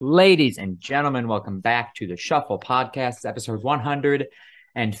Ladies and gentlemen, welcome back to the Shuffle Podcast, episode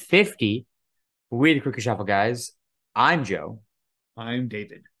 150. We the Crooked Shuffle guys. I'm Joe, I'm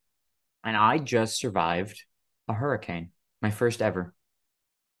David. and I just survived a hurricane, my first ever.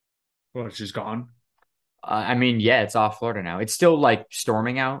 Well, it's just gone. Yeah, it's off Florida now. It's still like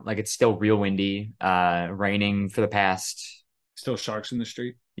storming out, like it's still real windy, raining for the past, Still sharks in the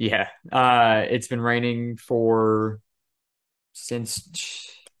street. yeah, it's been raining for since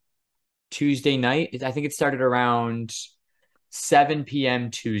Tuesday night. I think it started around 7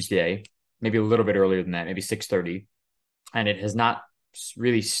 p.m. Tuesday, maybe a little bit earlier than that, maybe 6:30, and it has not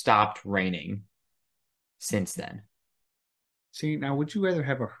really stopped raining since then. See, now would you rather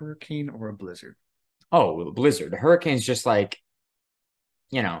have a hurricane or a blizzard? Oh, blizzard. The hurricane's just like,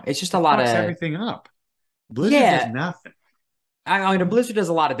 it's just a It lot fucks of, everything up. Blizzard does yeah. nothing. I mean, a blizzard does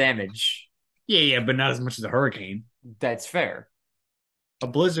a lot of damage. Yeah, but not as much as a hurricane. That's fair. A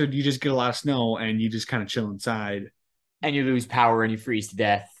blizzard, you just get a lot of snow and you just kind of chill inside. And you lose power and you freeze to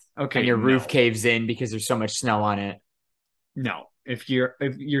death, and Okay, your roof no, caves in because there's so much snow on it. no. If your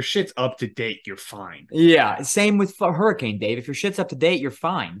shit's up to date, you're fine. Yeah, same with hurricane, Dave. If your shit's up to date, you're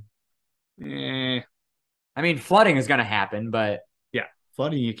fine. Eh, I mean, flooding is going to happen, but yeah,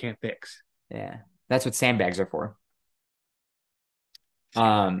 flooding you can't fix. yeah, that's what sandbags are for.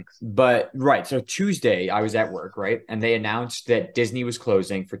 Sandbags. But right, so Tuesday I was at work, right? And they announced that Disney was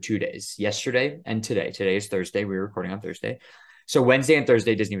closing for 2 days, yesterday and today. Today is Thursday. We were recording on Thursday. So Wednesday and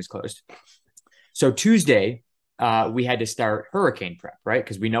Thursday, Disney was closed. So Tuesday, we had to start hurricane prep, right?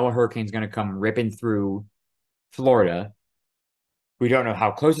 Because we know a hurricane's going to come ripping through Florida. We don't know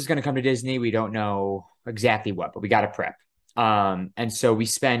how close it's going to come to Disney. We don't know exactly what, but we got to prep. And so we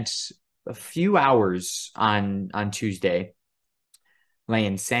spent a few hours on Tuesday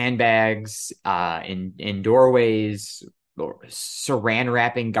laying sandbags in doorways, or saran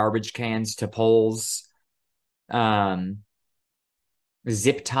wrapping garbage cans to poles, um,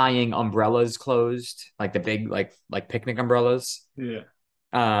 zip tying umbrellas closed, like the big like picnic umbrellas. Yeah.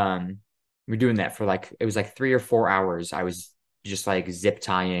 Um, we're doing that for like it was like 3 or 4 hours. I was just like zip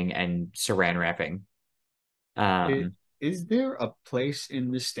tying and saran wrapping. It, Um, is there a place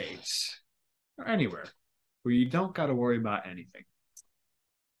in the States or anywhere where you don't got to worry about anything?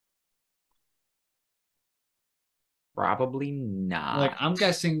 Probably Like not. I'm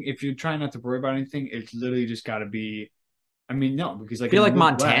guessing if you're trying not to worry about anything, it's literally just got to be. I mean, no, because I like feel in the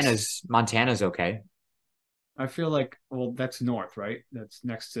like Midwest, Montana's okay. I feel like well, that's north, right? That's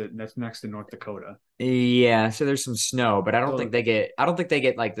next to North Dakota. Yeah, so there's some snow, but So I don't think they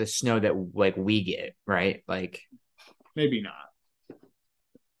get like the snow that like we get, right? Like maybe not,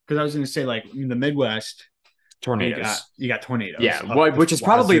 because I was going to say like in the Midwest, you got tornadoes. you got tornadoes Yeah, up the which is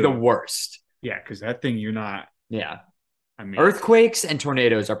probably the wazoo. worst. Yeah, because that thing you're not. Yeah. I mean, Earthquakes and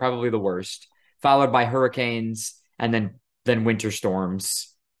tornadoes are probably the worst, followed by hurricanes and then winter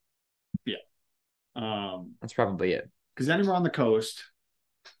storms. yeah. That's probably it. Because anywhere on the coast,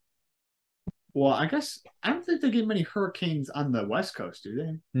 well, I guess I don't think they get many hurricanes on the West Coast, do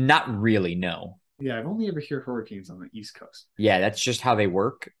they? Not really, no. Yeah, I've only ever heard hurricanes on the East Coast. Yeah, that's just how they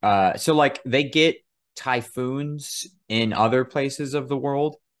work. So like they get typhoons in other places of the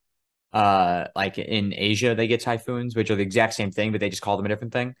world. Like in Asia, they get typhoons, which are the exact same thing, but they just call them a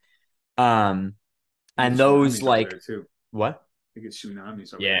different thing. Um, They get and those tsunamis over like there too. what? They get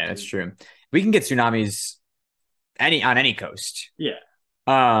tsunamis over there Yeah, that's too. true. We can get tsunamis any coast. Yeah.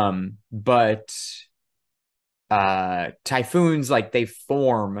 But typhoons like they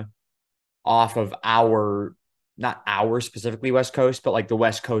form off of our not our specifically West Coast, but like the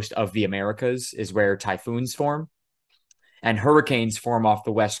West Coast of the Americas is where typhoons form, and hurricanes form off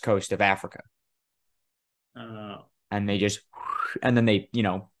the West Coast of Africa, Uh, and they just and then they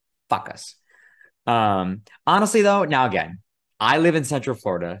fuck us. Honestly though, now again, I live in Central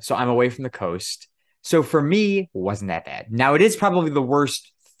Florida, so I'm away from the coast. So for me, wasn't that bad. Now it is probably the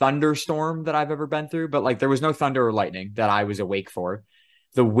worst thunderstorm that I've ever been through, but like there was no thunder or lightning that I was awake for.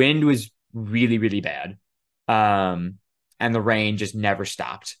 The wind was really, really bad. Um, and the rain just never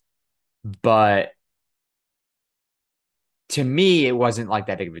stopped. But to me, it wasn't like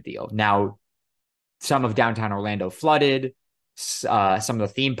that big of a deal. Now, some of downtown Orlando flooded. Some of the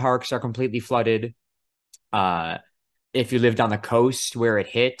theme parks are completely flooded. Uh, if you lived on the coast where it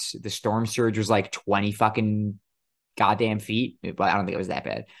hit, the storm surge was like 20 fucking goddamn feet. But I don't think it was that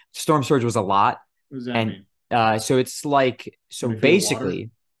bad. Storm surge was a lot. what does that And mean? so it's like, so 20 feet of water?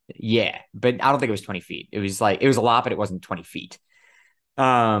 basically, yeah, but I don't think it was 20 feet. It was like, it was a lot, but it wasn't 20 feet.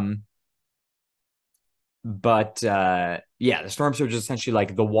 Um, but yeah, the storm surge is essentially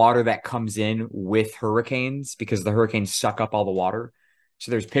like the water that comes in with hurricanes because the hurricanes suck up all the water. So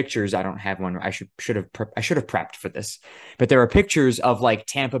there's pictures. I don't have one. I should have prepped for this, but there are pictures of like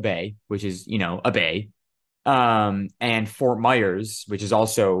Tampa Bay, which is a bay, and Fort Myers, which is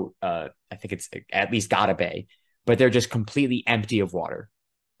also I think it's at least got a bay, but they're just completely empty of water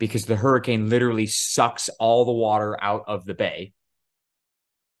because the hurricane literally sucks all the water out of the bay.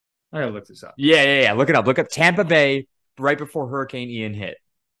 I gotta look this up. Yeah. Look it up. Look up Tampa Bay right before Hurricane Ian hit.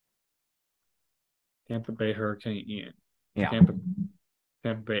 Tampa Bay Hurricane Ian. Yeah.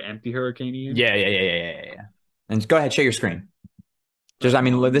 Tampa Bay empty Hurricane Ian. Yeah. And go ahead, share your screen. Just, I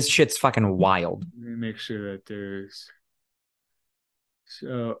mean, this shit's fucking wild. Let me make sure that there's.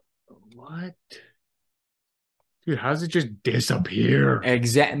 So what? Dude, how does it just disappear?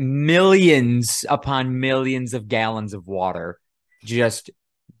 Millions upon millions of gallons of water just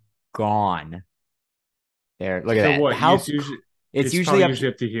gone. There, look at that. What? How it's usually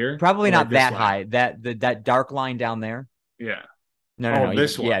up to here. Probably not that high. That dark line down there. Yeah. No.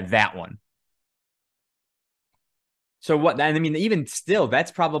 This one. Yeah, that one. So what? I mean, even still,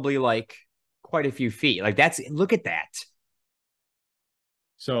 that's probably like quite a few feet. Like look at that.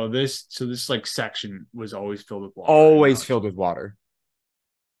 So this like section was always filled with water. Always filled with water.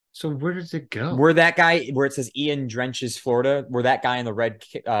 So where does it go? Where that guy, where it says Ian drenches Florida, where that guy in the red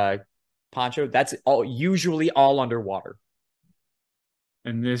poncho, that's usually all underwater.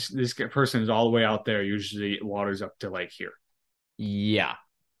 And this person is all the way out there. Usually water's up to like here. Yeah.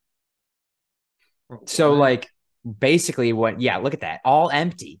 So like basically look at that. All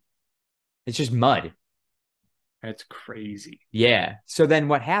empty. It's just mud. That's crazy. Yeah. So then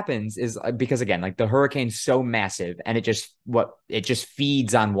what happens is because again, like the hurricane's so massive and it just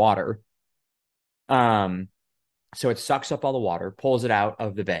feeds on water. So it sucks up all the water, pulls it out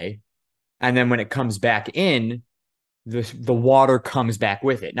of the bay, and then when it comes back in, the water comes back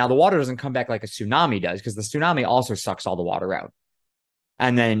with it. Now the water doesn't come back like a tsunami does because the tsunami also sucks all the water out,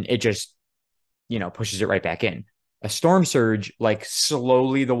 and then it just pushes it right back in. A storm surge, like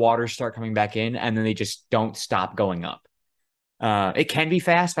slowly the waters start coming back in, and then they just don't stop going up. It can be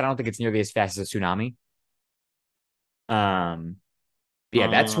fast, but I don't think it's nearly as fast as a tsunami. Yeah,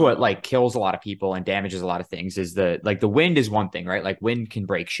 that's what like kills a lot of people and damages a lot of things. Is the wind is one thing, right? Like wind can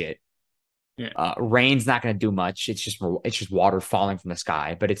break shit. Yeah. Rain's not going to do much. It's just water falling from the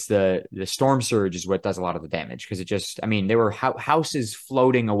sky. But it's the storm surge is what does a lot of the damage because there were houses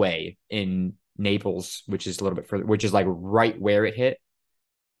floating away in Naples, which is a little bit further, which is like right where it hit.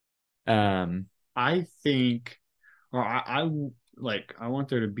 I think, or I want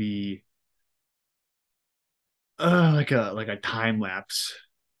there to be like a time lapse.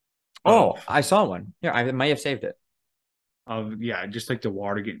 Oh, I saw one. Yeah, I might have saved it. Just like the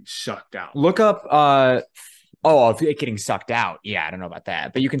water getting sucked out. Look up of it getting sucked out. Yeah, I don't know about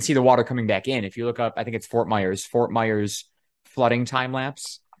that. But you can see the water coming back in. If you look up, I think it's Fort Myers flooding time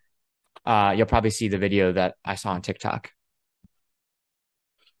lapse. You'll probably see the video that I saw on TikTok.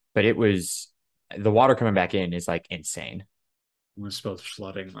 But the water coming back in is like insane. I'm gonna spell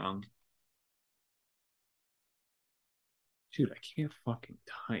flooding wrong. Dude, I can't fucking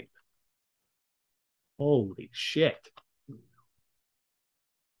type. Holy shit.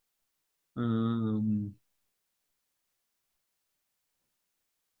 Did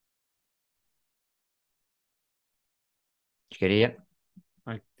you get it yet?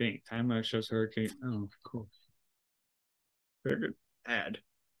 I think timeline shows hurricane. Oh, cool. Very good. Add.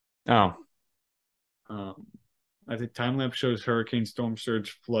 Oh. I think time lapse shows hurricane storm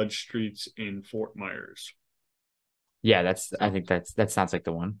surge flood streets in Fort Myers. Yeah, I think that sounds like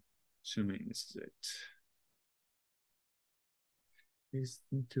the one. Assuming this is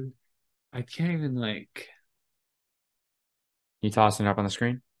it. I can't even like. You tossing it up on the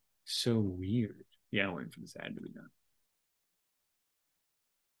screen? So weird. Yeah, I'm waiting for this ad to be done.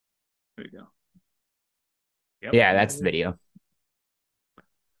 There you go. Yep. Yeah, that's the video.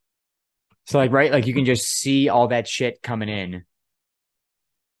 So right, you can just see all that shit coming in.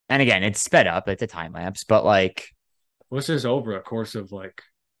 And again, it's sped up. It's a time lapse, but what's this over a course of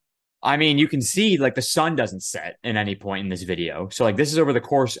I mean, you can see the sun doesn't set at any point in this video. So this is over the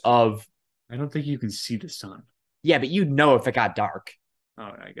course of. I don't think you can see the sun. Yeah, but you'd know if it got dark. Oh,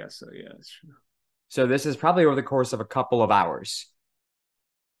 I guess so. Yeah, that's true. So this is probably over the course of a couple of hours.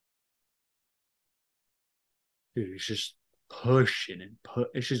 Dude, it's just pushing and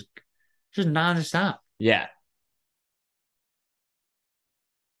it's just nonstop. Yeah.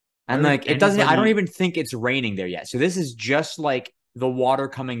 And it doesn't, I don't even think it's raining there yet. So this is just the water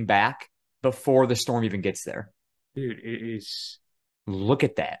coming back before the storm even gets there. Dude, it is. Look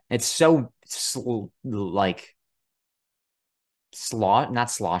at that. It's so not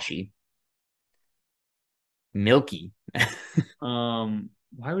sloshy. milky.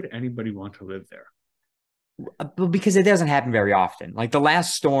 Why would anybody want to live there? Well, because it doesn't happen very often. Like the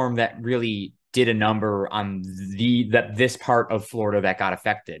last storm that really did a number on this part of Florida that got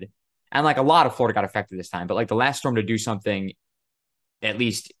affected, and like a lot of Florida got affected this time, but like the last storm to do something, at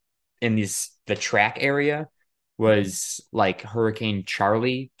least in the track area, was like Hurricane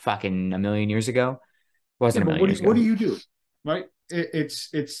Charlie fucking a million years ago. Yeah, Wasn't a but million years what ago. do you do? Right?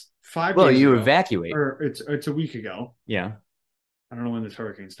 It's five Well, days you ago, evacuate. or it's a week ago. Yeah. I don't know when this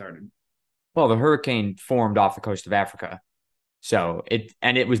hurricane started. Well, the hurricane formed off the coast of Africa. So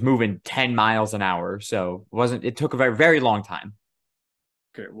it was moving 10 miles an hour. So it took a very, very long time.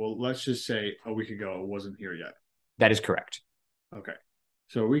 Okay, well, let's just say a week ago it wasn't here yet. That is correct. Okay.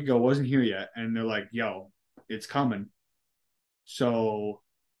 So a week ago it wasn't here yet, and they're like, yo, it's coming. So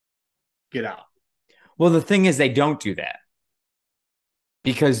get out. Well, the thing is, they don't do that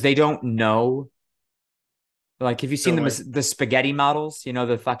because they don't know. Like, have you They're seen like, the spaghetti models? You know,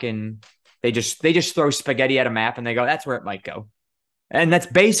 the fucking they just throw spaghetti at a map and they go, that's where it might go. And that's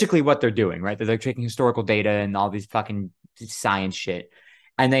basically what they're doing, right? They're taking historical data and all these fucking science shit,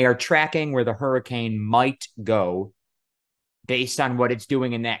 and they are tracking where the hurricane might go based on what it's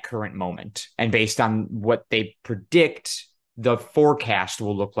doing in that current moment and based on what they predict the forecast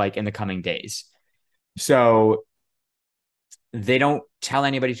will look like in the coming days. So they don't tell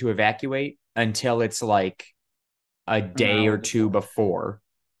anybody to evacuate until it's like a an day hour or two before.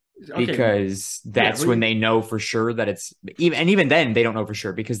 before Okay, because yeah, that's when they know for sure that it's even then they don't know for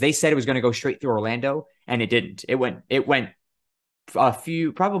sure because they said it was going to go straight through Orlando and it didn't. It went a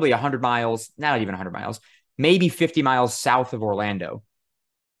few probably 100 miles, not even 100 miles, maybe 50 miles south of Orlando.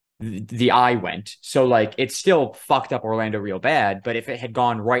 The eye went. So like it still fucked up Orlando real bad, but if it had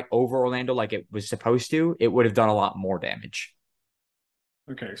gone right over Orlando like it was supposed to, it would have done a lot more damage.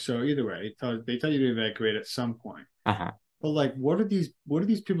 okay. So either way, they tell you to evacuate at some point. Uh-huh. But like, what do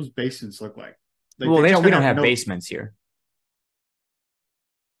these people's basements look like? Like Well, they they just don't we gotta don't have have no. basements here.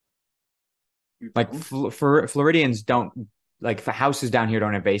 You Like don't. for Floridians don't like the houses down here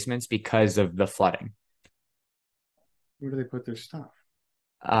don't have basements because of the flooding. Where do they put their stuff?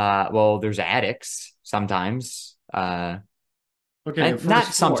 Well, there's attics sometimes. Okay, the And first not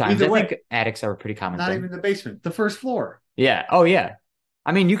floor. sometimes. Either I way, think attics are a pretty common not thing. even the basement. The first floor. Yeah. Oh yeah.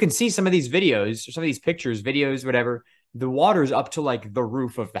 I mean, you can see some of these videos, some of these pictures, videos, whatever. The water's up to like the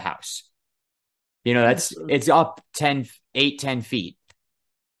roof of the house. You know, Yes. it's up 10 feet.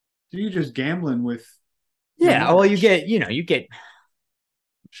 So you're just gambling with your Yeah. Well, mortgage you get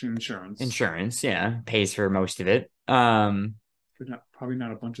insurance. insurance. Yeah. Pays for most of it. But probably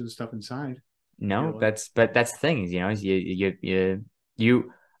not a bunch of the stuff inside. I feel No, like. but that's the thing is, is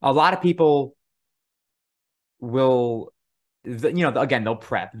you a lot of people will again they'll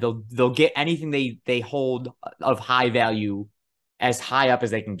prep they'll get anything they hold of high value as high up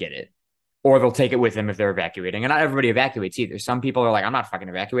as they can get it or they'll take it with them if they're evacuating and not everybody evacuates either. Some people are like, I'm not fucking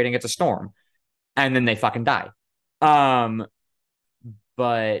evacuating, it's a storm, and then they fucking die. um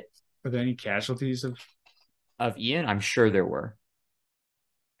but Are there any casualties of? of Ian, I'm sure there were,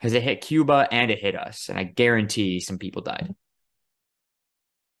 because it hit Cuba and it hit us, and I guarantee some people died.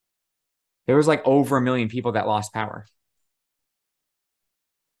 There was like over 1 million people that lost power.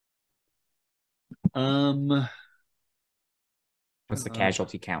 Um, What's the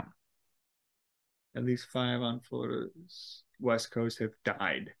casualty count? at least five on Florida's west coast have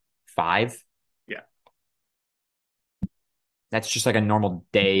died. 5? Yeah. That's just like a normal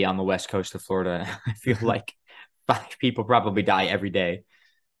day on the west coast of Florida. I feel like 5 people probably die every day.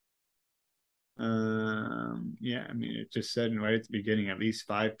 Yeah, I mean, it just said right at the beginning, at least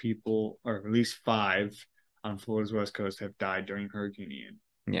five people, or at least five on Florida's west coast have died during Hurricane Ian.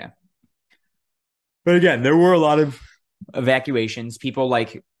 Yeah. But again, there were a lot of evacuations. People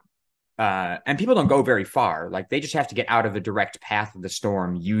and people don't go very far. Like they just have to get out of the direct path of the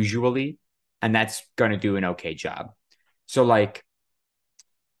storm usually, and that's going to do an okay job. So like,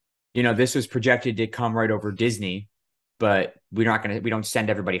 this was projected to come right over Disney, but we don't send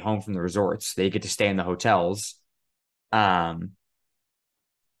everybody home from the resorts. They get to stay in the hotels. Um,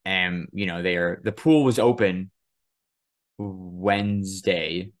 and the pool was open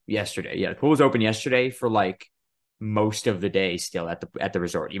yesterday. Yeah, the pool was open yesterday for like most of the day still at the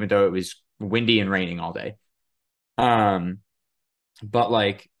resort, even though it was windy and raining all day. Um, but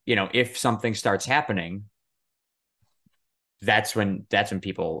like, if something starts happening, that's when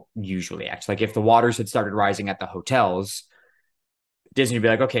people usually act. Like if the waters had started rising at the hotels, Disney would be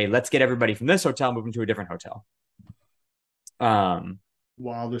like, okay, let's get everybody from this hotel, move them to a different hotel. Um,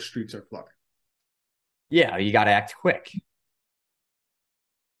 While the streets are flooding. yeah, you got to act quick.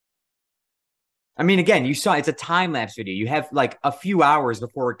 I mean, again, you saw it's a time lapse video. You have like a few hours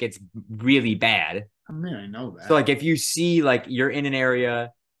before it gets really bad. I mean, I know So, that. like, if you see like you're in an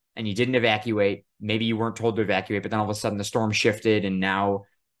area and you didn't evacuate, maybe you weren't told to evacuate, but then all of a sudden the storm shifted and now,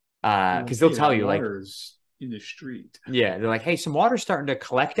 You're like, because they'll hey, tell that you like, water's in the street. yeah, they're like, hey, some water's starting to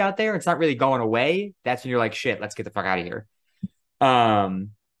collect out there. It's not really going away. That's when you're like, shit, let's get the fuck out of here.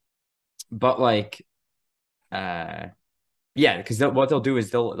 Um, but like, uh, yeah, because what they'll do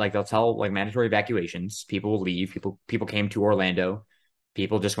is they'll tell like mandatory evacuations. People will leave. People came to Orlando.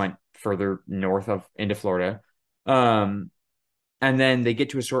 People just went further north of into Florida. Um, and then they get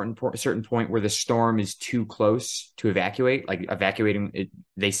to a certain point where the storm is too close to evacuate. Like evacuating,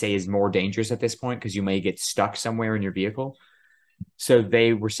 they say is more dangerous at this point because you may get stuck somewhere in your vehicle. So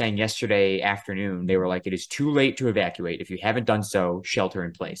they were saying yesterday afternoon, they were like, it is too late to evacuate. If you haven't done so, shelter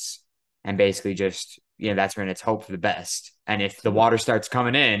in place. And basically just, that's when it's hope for the best. And if the water starts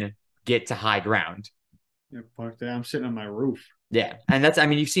coming in, get to high ground. Yeah, fuck that. I'm sitting on my roof. Yeah. And I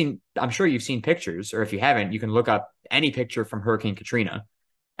mean, I'm sure you've seen pictures, or if you haven't, you can look up any picture from Hurricane Katrina.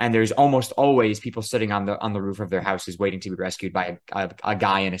 And there's almost always people sitting on the roof of their houses waiting to be rescued by a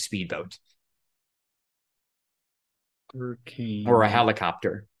guy in a speedboat or a Hurricane.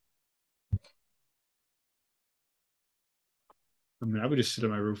 helicopter. I mean, I would just sit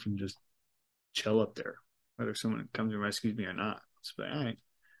on my roof and just chill up there, whether someone comes and rescues me or not. It's like, all right.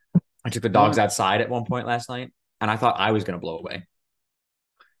 I took the dogs One, outside at one point last night, and I thought I was going to blow away.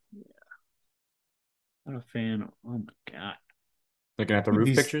 not a fan. Oh my God. Looking at the Dude, roof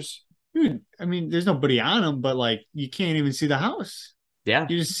these, pictures. dude, I mean, there's nobody on them, but like, you can't even see the house. Yeah.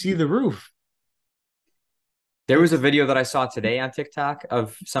 You just see the roof. There was a It's, video that I saw today on TikTok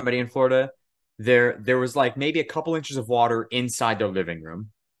of somebody in Florida. There was like maybe a couple inches of water inside their living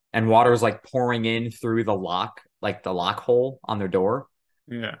room, and water was like pouring in through the lock, like the lock hole on their door.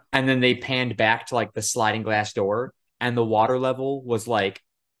 yeah. And then they panned back to like the sliding glass door, and the water level was like,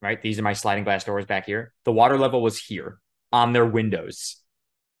 right, these are my sliding glass doors back here. The water level was here on their windows.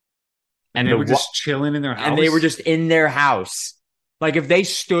 And And they were just chilling in their and they were house. just in their house. Like if they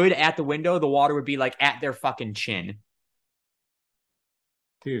stood at the window, the water would be like at their fucking chin.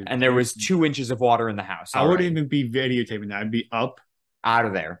 Dude, And there was 2 inches of water in the house I wouldn't already. even be videotaping that. I'd be up. Out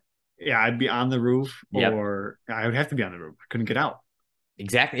of there. Yeah, I'd be on the roof, Yep. or I would have to be on the roof. I couldn't get out.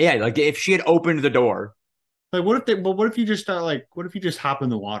 Exactly. Yeah. Like if she had opened the door. Like, what if they? But what if you just start like? What if you just hop in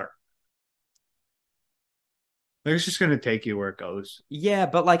the water? Like, it's just gonna take you where it goes. Yeah,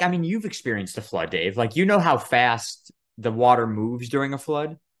 but like I mean, you've experienced a flood, Dave. Like you know how fast the water moves during a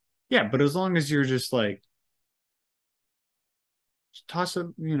flood. Yeah, but as long as you're just like just toss it,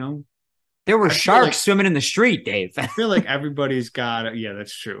 There were I feel sharks like swimming in the street, Dave. I feel like everybody's got. Yeah,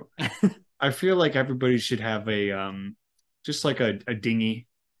 that's true. I feel like everybody should have just like a dinghy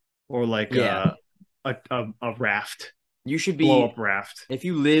or like Yeah. a raft, You should blow be up raft. if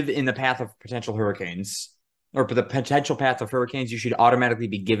you live in the path of potential hurricanes or the potential path of hurricanes, you should automatically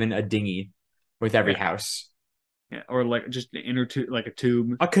be given a dinghy with every Yeah, house. yeah, or like just an inner tube, like a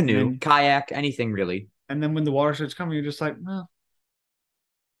tube, A and canoe, then kayak, anything really. when the water starts coming, you're just like, well,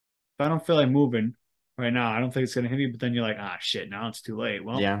 if I don't feel like moving right now, I don't think it's gonna hit me. But then you're like, ah, shit, now it's too late.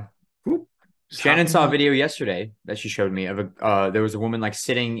 Well, Yeah. whoop, just hop Shannon in saw a the. video yesterday that she showed me of there was a woman like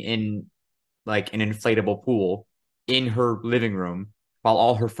sitting in like an inflatable pool in her living room while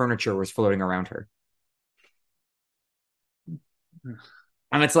all her furniture was floating around her.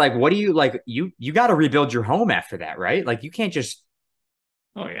 And it's like, what do you like? You got to rebuild your home after that, right? Like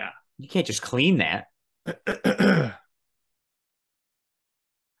Oh yeah. you can't just clean that.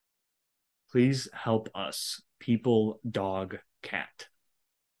 Please help us, people, dog, cat.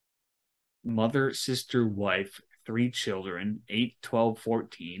 Mother, sister, wife, 3 children, 8, 12,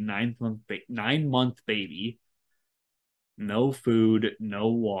 14, 9 month baby. No food, no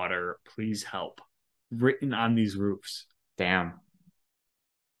water. Please help. Written on these roofs. Damn.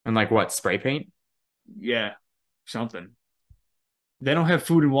 And like what? Spray paint? Yeah, something. They don't have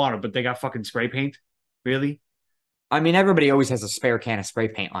food and water, but they got fucking spray paint. Really? I mean, everybody always has a spare can of spray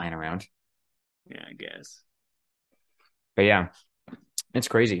paint lying around. Yeah, I guess. But yeah, it's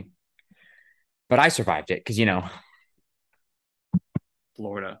crazy. But I survived it because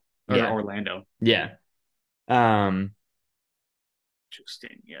Florida or yeah, Orlando. yeah, um,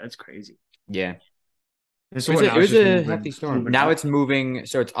 Interesting. Yeah, that's crazy. yeah. And It so was what a, now it it's was just a hefty storm. moving Now up. it's moving,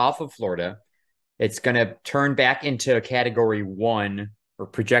 so it's off of Florida. It's gonna turn back into a category one, or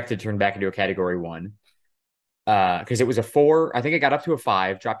projected to turn back into a category one. Because it was a four. I think it got up to a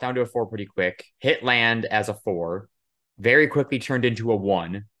five, dropped down to a four pretty quick, hit land as a four, very quickly turned into a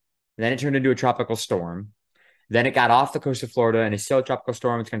one. Then it turned into a tropical storm. Then it got off the coast of Florida and is still a tropical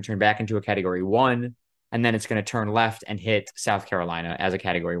storm. It's going to turn back into a category 1, and then it's going to turn left and hit South Carolina as a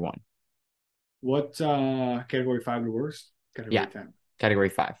category 1. What category 5 the worst? Yeah, Category 10. category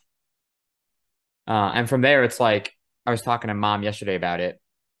 5. And from there, it's like I was talking to mom yesterday about it.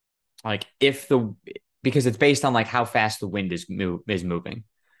 Like because it's based on like how fast the wind is moving.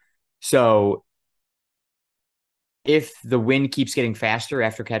 So if the wind keeps getting faster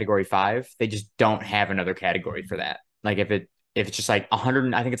after category 5, they just don't have another category for that. Like if it's just like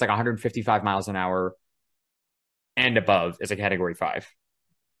 100, I think it's like 155 miles an hour and above is a category 5.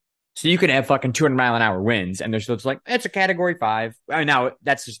 So you can have fucking 200-mile-an-hour winds, and there's still like it's a category 5. I mean, now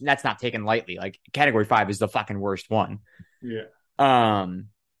that's not taken lightly. Like category 5 is the fucking worst one. Yeah.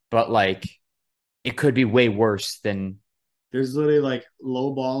 But like it could be way worse than. There's literally like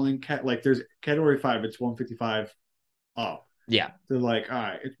low balling like there's category 5, it's 155 up. Yeah. They're like, all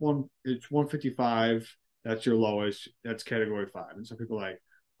right, it's 155, that's your lowest, that's category 5. And some people are like,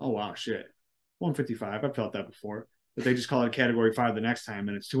 oh wow, shit. 155, I've felt that before. But they just call it category 5 the next time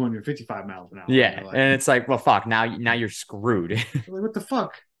and it's 255 miles an hour. Yeah. Like, And it's like, well, fuck, now you're screwed. like, what the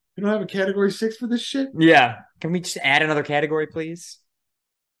fuck? You don't have a category 6 for this shit? Yeah. Can we just add another category, please?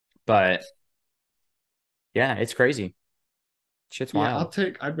 But yeah, it's crazy. Shit's wild.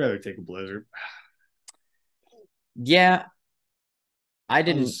 I'd rather take a blizzard. Yeah. I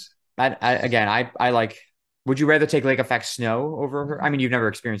didn't. I like. Would you rather take lake effect snow over her? I mean, you've never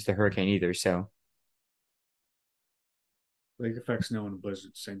experienced a hurricane either, so Lake effect snow and a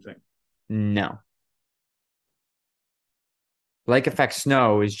blizzard, same thing. no. Lake effect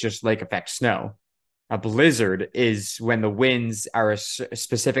snow is just lake effect snow. A blizzard is when the winds are a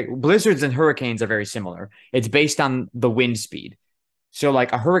specific. Blizzards and hurricanes are very similar. It's based on the wind speed. So,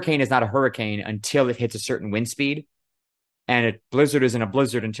 like, a hurricane is not a hurricane until it hits a certain wind speed, and a blizzard isn't a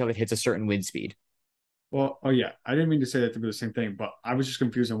blizzard until it hits a certain wind speed. Well, oh yeah, I didn't mean to say that to be the same thing, but I was just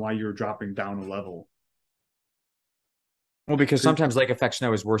confused on why you were dropping down a level. Well, because sometimes lake effect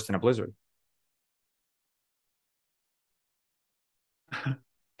snow is worse than a blizzard.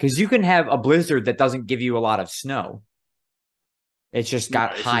 Because you can have a blizzard that doesn't give you a lot of snow. It's just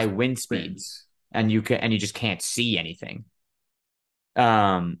got high wind speeds, and you just can't see anything.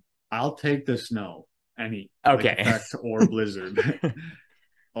 I'll take the snow, any okay effect or blizzard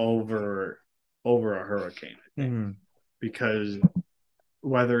over a hurricane, I think. Because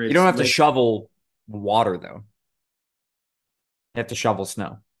whether it's you don't have to shovel water though. You have to shovel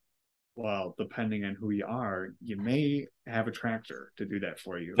snow. Well, depending on who you are, you may have a tractor to do that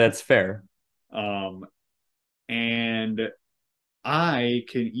for you. That's fair. And I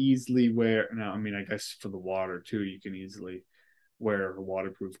can easily wear now. I mean, I guess for the water too, you can easily wear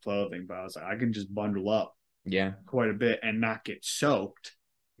waterproof clothing. But I was like, I can just bundle up, quite a bit and not get soaked.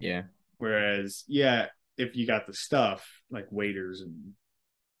 Yeah. Whereas, yeah, if you got the stuff like waders and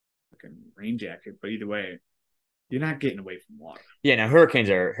fucking rain jacket, but either way, you're not getting away from water. Yeah, no, hurricanes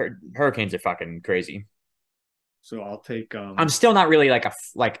are fucking crazy. So I'll take. I'm still not really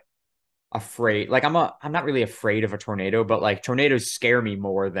afraid. Like I'm not really afraid of a tornado, but like tornadoes scare me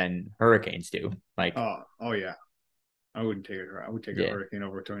more than hurricanes do. Like oh yeah, I wouldn't take it. I would take a hurricane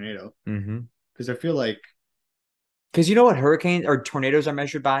over a tornado. Because I feel like you know what hurricanes or tornadoes are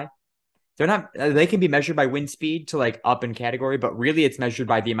measured by? They're not. They can be measured by wind speed to like up in category, but really it's measured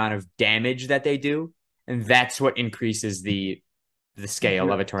by the amount of damage that they do. And that's what increases the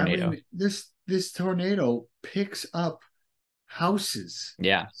scale of a tornado. I mean, this tornado picks up houses.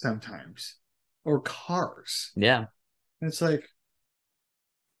 Yeah. Sometimes. Or cars. Yeah. And it's like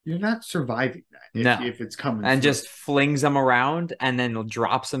you're not surviving that if it's coming and through. Just flings them around and then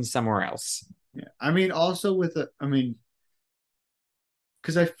drops them somewhere else. Yeah. I mean, also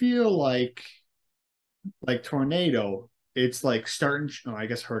because I feel like tornado, it's like starting. Oh, I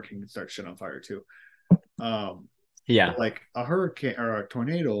guess hurricane can start shit on fire too. Yeah, like a hurricane or a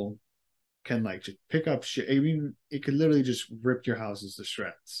tornado can like just pick up shit. I mean, it could literally just rip your houses to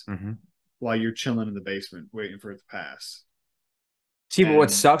shreds while you're chilling in the basement waiting for it to pass. See, but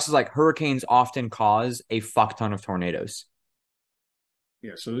what sucks is like hurricanes often cause a fuck ton of tornadoes.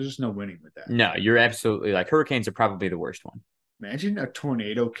 Yeah, so there's just no winning with that. No, you're absolutely like hurricanes are probably the worst one. Imagine a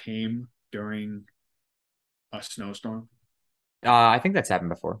tornado came during a snowstorm. I think that's happened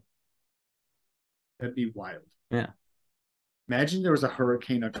before. That'd be wild. Yeah. Imagine there was a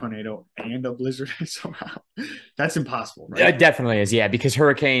hurricane, a tornado, and a blizzard somehow. That's impossible, right? It definitely is, yeah, because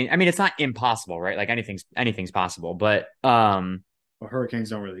hurricane, I mean, it's not impossible, right? Like anything's possible, but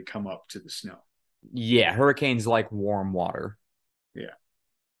hurricanes don't really come up to the snow. Yeah, hurricanes like warm water. Yeah.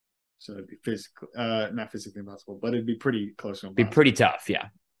 So it'd be not physically impossible, but it'd be pretty close to impossible. Be pretty tough, yeah.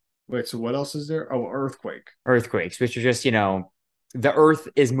 Wait, so what else is there? Oh, earthquake. Earthquakes, which are just, the earth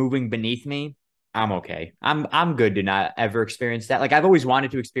is moving beneath me. I'm okay. I'm good to not ever experience that. Like I've always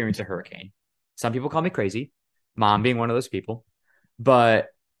wanted to experience a hurricane. Some people call me crazy, mom being one of those people, but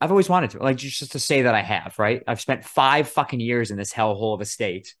I've always wanted to. Like just to say that I have, right? I've spent 5 fucking years in this hellhole of a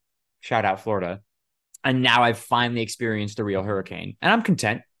state. Shout out Florida. And now I've finally experienced a real hurricane. And I'm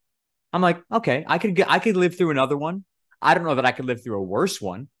content. I'm like, okay, I could live through another one. I don't know that I could live through a worse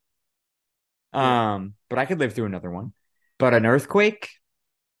one. Yeah. But I could live through another one. But an earthquake,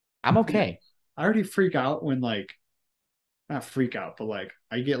 I'm Yeah. okay. I already freak out when like not freak out, but like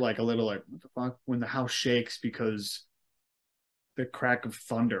I get like a little like what the fuck when the house shakes because the crack of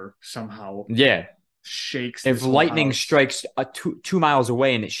thunder somehow Yeah. shakes If this whole lightning house. strikes 2 miles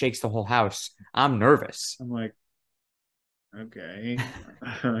away and it shakes the whole house, I'm nervous. I'm like, okay,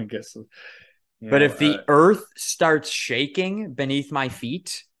 I guess But if the earth starts shaking beneath my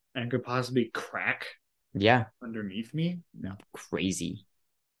feet, and could possibly crack yeah, underneath me. No. crazy.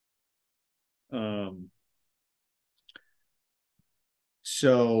 Um.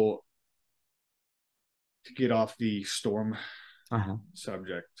 So to get off the storm Uh-huh.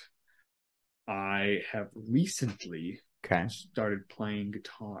 subject, I have recently Okay. started playing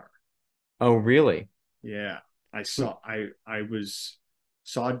guitar. Oh, really? Yeah, I was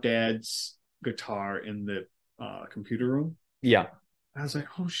saw Dad's guitar in the computer room. Yeah. I was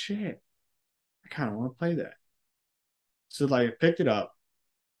like, oh shit, I kind of want to play that. So like, I picked it up,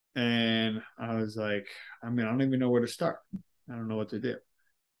 and I was like, I mean, I don't even know where to start. I don't know what to do.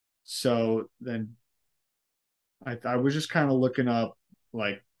 So then I was just kind of looking up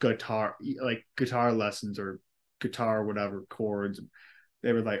like guitar lessons or guitar whatever chords.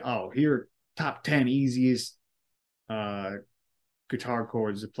 They were like, oh, here top 10 easiest uh guitar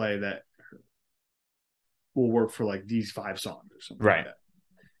chords to play that will work for like these 5 songs or something like Right. that.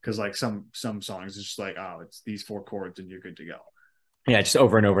 Because like some songs it's just like, oh, it's these 4 chords and you're good to go. Yeah, just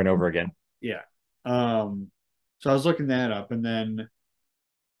over and over and over again. Yeah. So I was looking that up, and then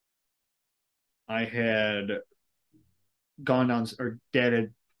I had gone down, or Dad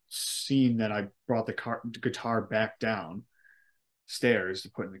had seen that I brought the guitar back down stairs to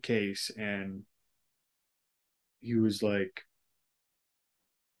put in the case, and he was like,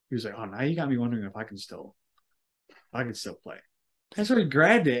 oh, now you got me wondering if I can still play. And so he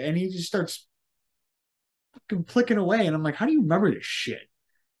grabbed it, and he just starts fucking clicking away, and I'm like, how do you remember this shit?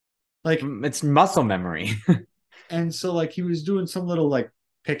 Like, It's muscle memory. and so like he was doing some little like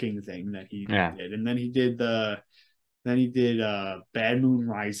picking thing that he Yeah. did, and then he did Bad Moon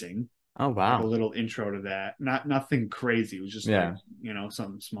Rising, Oh, like a wow. little intro to that. Nothing crazy. It was just like, Yeah.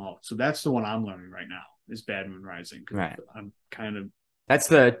 something small. So that's the one I'm learning right now is Bad Moon Rising, because Right. I'm kind of That's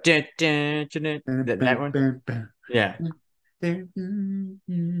the that one. Yeah.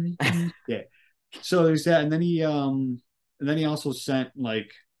 yeah. So there's that, and then he also sent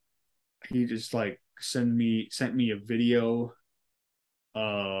like he just like sent me a video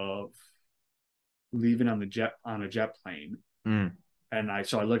of leaving on a jet plane. Mm. And I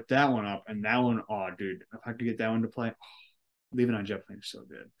looked that one up, and that one, oh dude, if I could get that one to play, leaving on a jet plane is so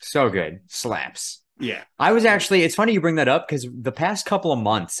good. So good. Slaps. Yeah. I was actually, it's funny you bring that up because the past couple of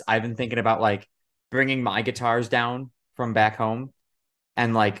months, I've been thinking about like bringing my guitars down from back home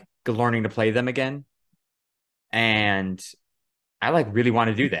and like learning to play them again. And I like really want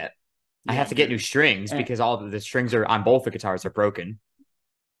to do that. I Yeah, have to get dude. new strings because all of the strings are on both the guitars are broken.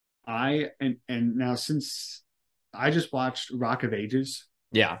 And now since I just watched Rock of Ages,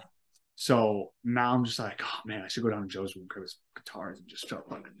 Yeah. so now I'm just like, oh man, I should go down to Joe's room, grab his guitars, and just start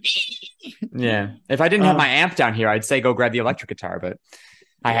playing. Yeah. If I didn't have my amp down here, I'd say go grab the electric guitar, but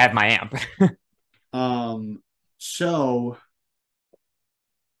I have my amp. So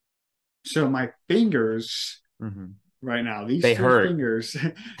my fingers Mhm. right now, these They three hurt. fingers,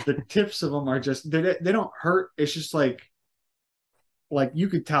 the tips of them are just they don't hurt. It's just like you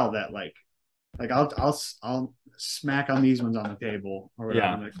could tell that like I'll smack on these ones on the table or whatever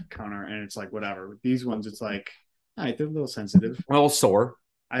Yeah. on the counter, and it's like whatever. With these ones, it's like, all right, they're a little sensitive. A little sore.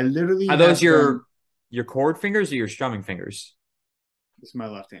 I literally Are those have them. your chord fingers or your strumming fingers? This is my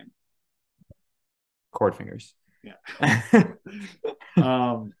left hand. Chord fingers. Yeah.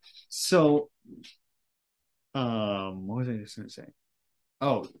 So what was I just gonna say?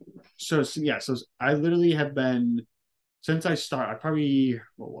 Oh, so yeah, so I literally have been since I probably,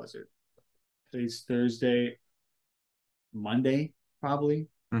 what was it? Today's Thursday, Monday, probably.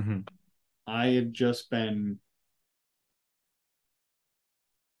 Hmm. I have just been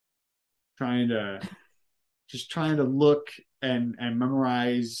trying to look and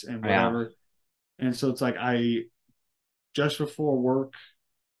memorize and Yeah. whatever. And so it's like I just before work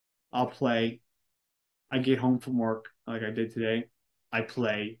I'll play. I get home from work like I did today. I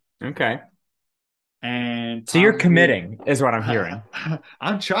play, Okay. and So you're probably committing, is what I'm hearing.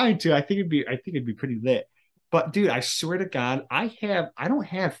 I'm trying to. I think it'd be pretty lit. But dude, I swear to God, I don't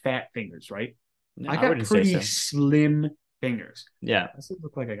have fat fingers, right? No, I I got wouldn't say pretty so. slim fingers. Yeah. Does it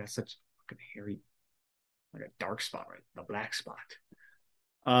look like I got such fucking hairy, like a dark spot, right? The black spot.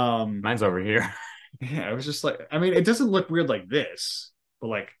 Um, Mine's over here. yeah, I was just like, I mean, it doesn't look weird like this, but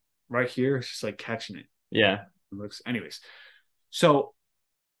like right here, it's just like catching it. Yeah. It looks, anyways. So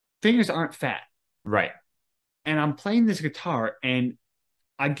fingers aren't fat, Right. and I'm playing this guitar, and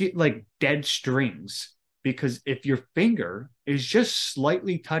I get like dead strings because if your finger is just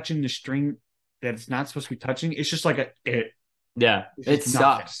slightly touching the string that it's not supposed to be touching, it's just like Yeah. it's It just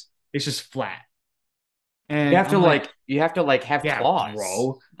nothing. sucks. It's just flat. And I'm like, You have to like have yeah, claws.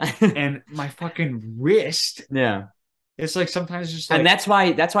 bro. And my fucking wrist, Yeah. it's like sometimes just And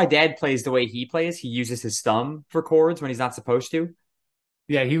like, that's why dad plays the way he plays. He uses his thumb for chords when he's not supposed to.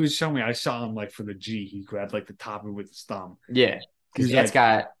 yeah, he was showing me. I saw him like for the G, he grabbed like the top of it with his thumb. Yeah. He Because was dad's like,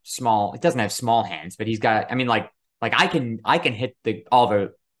 got small, it doesn't have small hands, but he's got, I mean, like I can hit all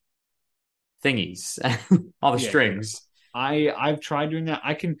the thingies, all the yeah, dude. strings. I've tried doing that.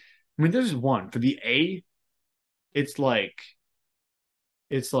 I mean, there's one for the A, it's like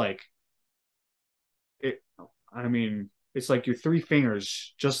it's like it I mean, it's like your three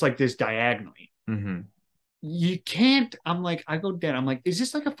fingers just like this diagonally. Hmm. You can't, I'm like, I go dead. I'm like, is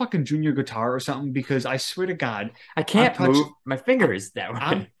this like a fucking junior guitar or something? Because I swear to God, I I'm can't touching move my I'm, fingers that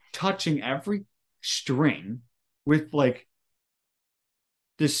I'm way. touching every string with like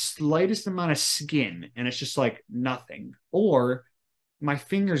the slightest amount of skin, and it's just like nothing. Or my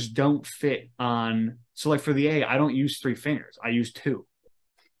fingers don't fit on, so like for the A, I don't use three fingers. I use two.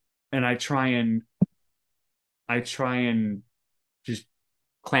 And I try and just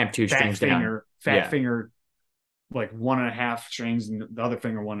Clamp two fat strings down. finger, fat Yeah. finger, like one and a half strings, and the other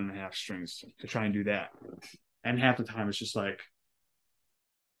finger one and a half strings to try and do that. And half the time it's just like,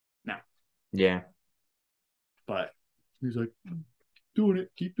 no. Yeah. But he's like, doing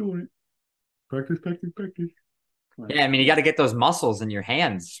it, keep doing it. Practice, practice, practice. Like, Yeah. I mean, you got to get those muscles in your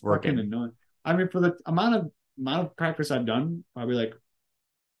hands fucking working. annoying. I mean, for the amount of practice I've done, probably like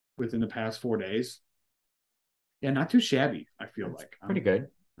within the past 4 days, yeah, not too shabby. I feel That's like pretty good.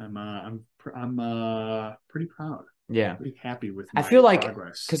 I'm pretty proud, Yeah. pretty happy with I feel my like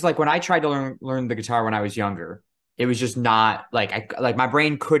progress. because like when I tried to learn the guitar when I was younger, it was just not like my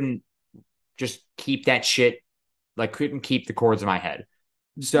brain couldn't just keep that shit, like couldn't keep the chords in my head.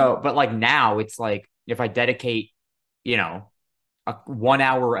 Mhm. So, but like now it's like if I dedicate, you know, 1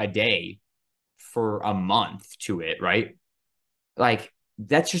 hour a day for a month to it, right? Like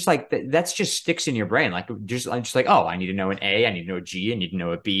that's just like that's just sticks in your brain. Like just I'm just like, oh, I need to know an A, I need to know a G, I need to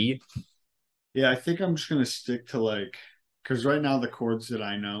know a B. Yeah, I think I'm just gonna stick to like, because right now the chords that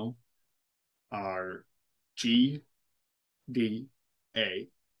I know are G, D, A,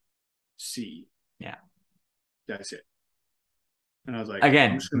 C. Yeah. That's it. And I was like, I'm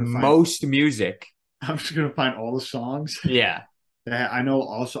Again, just gonna find most music. I'm just gonna find all the songs Yeah. that I know.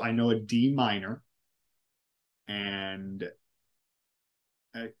 Also, I know a D minor, and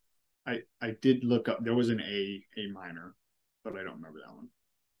I I did look up. There was an A minor, but I don't remember that one.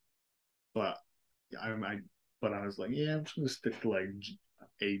 But yeah, but I was like, yeah, I'm just gonna stick to like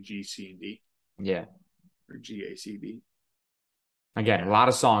A, G, C, and D, Yeah. or G, A, C, D. Again, a Yeah, lot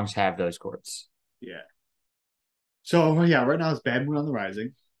of songs have those chords. yeah. So yeah, right now it's Bad Moon on the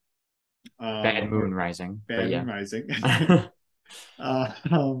Rising. Bad Or Moon Rising, but Bad Moon yeah. Rising.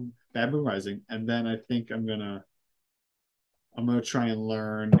 Bad Moon Rising, and then I think I'm gonna try and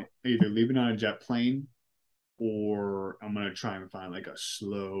learn either Leaving on a Jet Plane, or I'm gonna try and find like a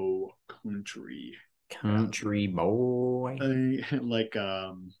slow country ballad, Country boy.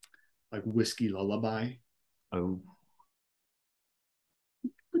 like Whiskey Lullaby. Oh.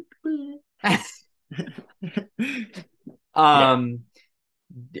 Yeah, Um,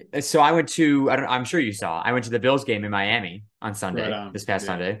 so I went to, I don't, I'm sure you saw, I went to the Bills game in Miami on right Sunday, on. this past Yeah,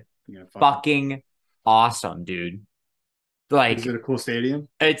 Sunday. yeah, fucking. Fucking awesome, dude. Is Like it a cool stadium?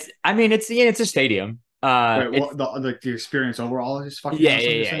 I mean, it's a stadium. Wait, It's what the experience overall is fucking yeah, awesome,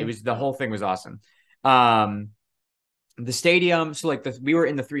 you're yeah. It saying? was the Oh, whole thing was awesome. Um, the stadium, so like we were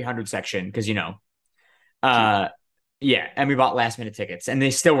in the 300 section because cheap. uh, yeah, and we bought last minute tickets, and they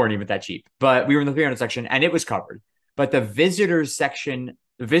still weren't even that cheap. But we were in the 300 section, and it was covered. But the visitors section,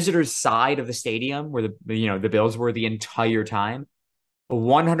 the visitors side of the stadium, where the Bills were the entire time,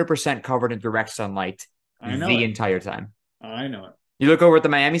 100% covered in direct sunlight I know the it. entire time. I know it. You look over at the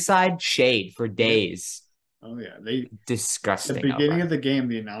Miami side, shade for Yep. days. Oh yeah, they the Disgusting out beginning front. of the game,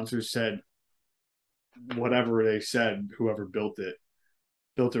 the announcers said whatever they said. Whoever built it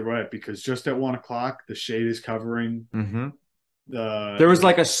right because just at 1 o'clock, the shade is covering Hmm. the There was the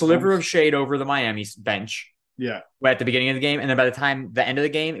like a sliver of bumps. shade over the Miami bench Yeah, at the beginning of the game, and then by the time the end of the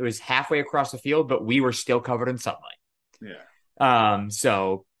game, it was halfway across the field, but we were still covered in sunlight. yeah.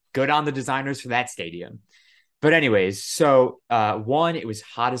 So good on the designers for that stadium. But anyways, so one, it was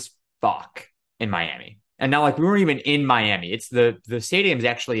hot as fuck in Miami. And now like we weren't even in Miami. It's the stadium is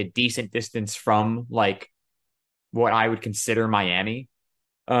actually a decent distance from like what I would consider Miami.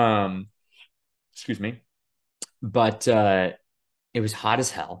 Um, excuse me. But it was hot as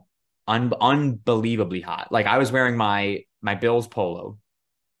hell. Unbelievably hot. Like I was wearing my Bills polo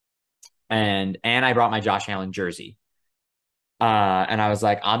and I brought my Josh Allen jersey. And I was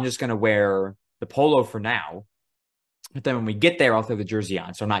like, I'm just gonna wear the polo for now. But then when we get there, I'll throw the jersey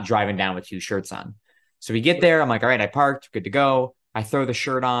on. So I'm not driving down with two shirts on. So we get there. I'm like, all right, I parked, good to go. I throw the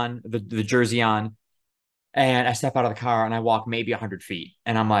shirt on, the jersey on, and I step out of the car and I walk maybe 100 feet.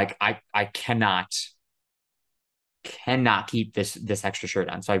 And I'm like, I cannot keep this extra shirt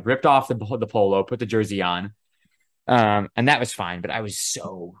on. So I ripped off the polo, put the jersey on, and that was fine. But I was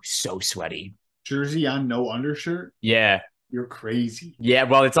so sweaty. Jersey on, no undershirt. Yeah, You're crazy. yeah.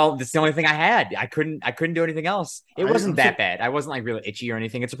 Well, it's the only thing I had. I couldn't do anything else. It I'm wasn't so that bad. I wasn't like really itchy or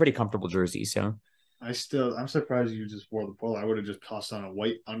anything. It's a pretty comfortable jersey. So I'm surprised you just wore the polo. I would have just tossed on a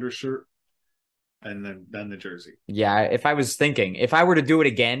white undershirt and then the jersey. yeah, if I were to do it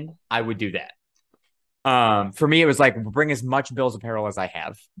again, I would do that. For me, it was like bring as much Bills apparel as I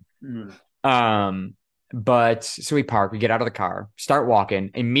have. Mm. Um, but so we park, we get out of the car, start walking.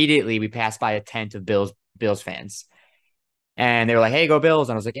 Immediately, we pass by a tent of Bills fans, and they were like, "Hey, go Bills!"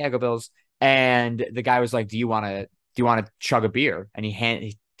 And I was like, "Yeah, go Bills." And the guy was like, Do you want to chug a beer?" And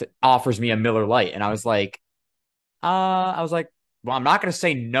he offers me a Miller Lite, and I was like, "Well, I'm not going to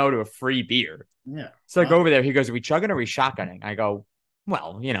say no to a free beer." Yeah. So I go over there. He goes, "Are we chugging or are we shotgunning?" I go,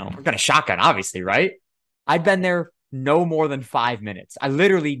 "Well, we're going to shotgun, obviously, right?" I'd been there no more than 5 minutes. I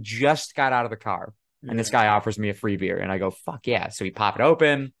literally just got out of the car and this Yeah. guy offers me a free beer. And I go, fuck yeah. So we pop it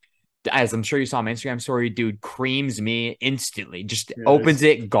open. As I'm sure you saw my Instagram story, dude creams me instantly, just Yeah. opens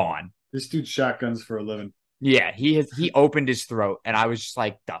it, gone. This dude shotguns for a living. Yeah, he opened his throat and I was just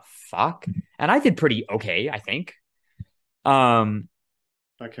like, the fuck? And I did pretty okay, I think. Um,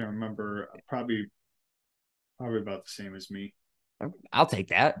 I can't remember. Probably about the same as me. I'll take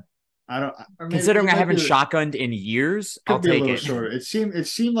that. I don't. Or maybe Considering it I might be. haven't shotgunned in years, I'll Could be a take little it. shorter. It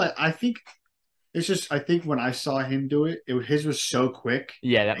seemed like I think it's just I think when I saw him do it, his was so quick.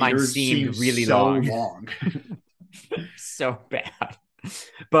 Yeah, that mine Yours seemed seemed really so long. long. So bad.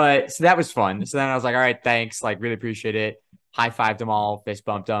 But so that was fun. So then I was like, all right, thanks. Like, really appreciate it. High fived them all, fist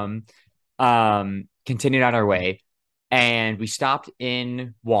bumped them. Continued on our way. And we stopped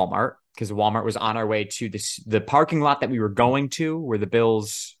in Walmart because Walmart was on our way to the parking lot that we were going to, where the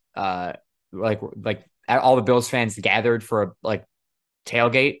Bills like all the Bills fans gathered for a like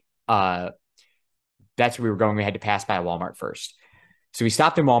tailgate. That's where we were going. We had to pass by a Walmart first. So we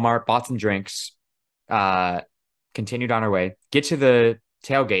stopped in Walmart, bought some drinks, uh, continued on our way, get to the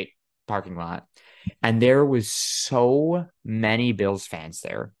tailgate parking lot, and there was so many Bills fans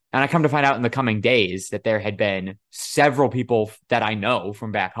there. And I come to find out in the coming days that there had been several people that I know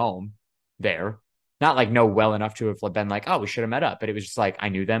from back home there. Not like know well enough to have been like, oh, we should have met up, but it was just like I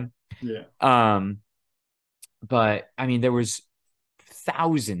knew them. Yeah. Um, but I mean, there was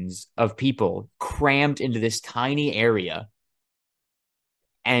thousands of people crammed into this tiny area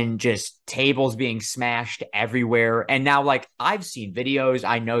and just tables being smashed everywhere. And now, like, I've seen videos,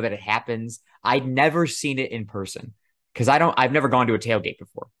 I know that it happens. I'd never seen it in person because I've never gone to a tailgate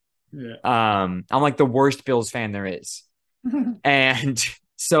before. Yeah. I'm like the worst Bills fan there is. And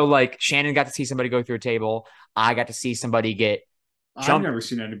so, like, Shannon got to see somebody go through a table. I got to see somebody get I've jumped. never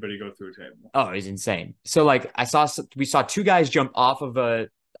seen anybody go through a table. Oh, it was insane. So, like, we saw two guys jump off of a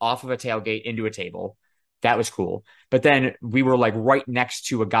tailgate into a table. That was cool. But then we were like right next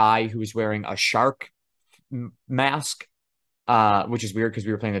to a guy who was wearing a shark mask, which is weird because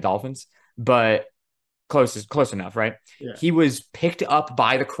we were playing the Dolphins, but close enough, right? Yeah. He was picked up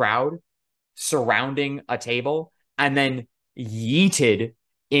by the crowd surrounding a table and then yeeted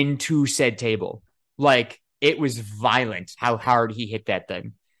into said table. Like it was violent how hard he hit that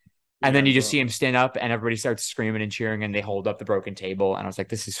thing. And then Yeah, you just bro. see him stand up and everybody starts screaming and cheering and they hold up the broken table. And I was like,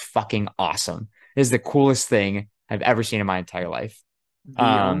 this is fucking awesome. This is the coolest thing I've ever seen in my entire life. The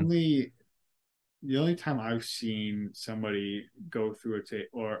Um, only the only time I've seen somebody go through a table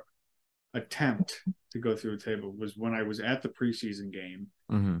or attempt to go through a table was when I was at the preseason game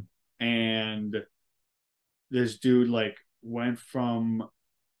mhm. and this dude like went from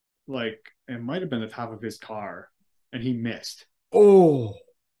like it might have been the top of his car and he missed. Oh.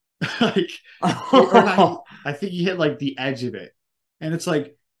 Like or not I think he hit like the edge of it. And it's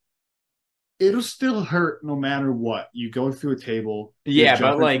like it'll still hurt no matter what. You go through a table, you're Yeah, but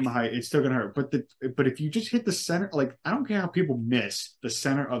jumping from like, the height, it's still gonna hurt. But if you just hit the center, like I don't care how people miss the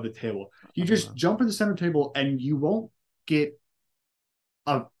center of the table. You just jump in the center table and you won't get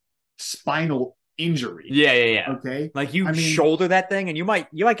a spinal injury. yeah, yeah, yeah. Okay. Like you I mean, shoulder that thing and you might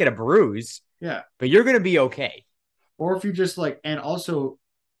get a bruise, yeah. but you're gonna be okay. Or if you just like, and also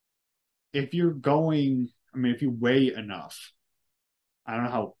if you're going, I mean, if you weigh enough, I don't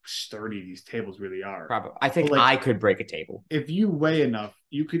know how sturdy these tables really are. Probably. I think But like, I could break a table. if you weigh enough,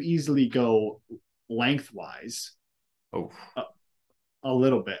 you could easily go lengthwise Oh. a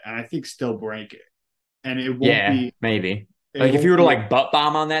little bit, and I think still break it. And it won't Yeah, be maybe. it Like if you won't were to be like butt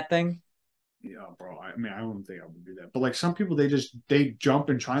bomb on that thing. yeah, bro. I mean, I don't think I would do that. But like some people, they jump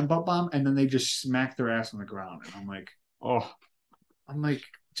and try and butt bomb, and then they just smack their ass on the ground. And Oh, I'm like,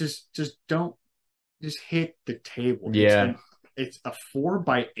 just don't just hit the table. yeah. It's a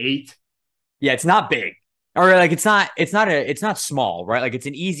 4x8. Yeah, it's not big. Or like it's not small, right? Like it's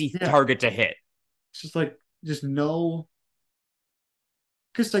an easy Yeah, target to hit. it's just like just no.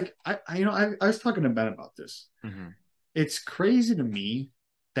 Because like I was talking to Ben about this. Mhm. It's crazy to me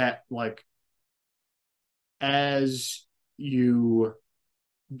that like as you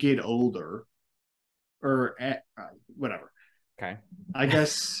get older or whatever. Okay. I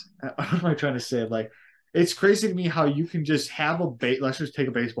guess what am I trying to say? Like, it's crazy to me how you can just have a bait. Let's just take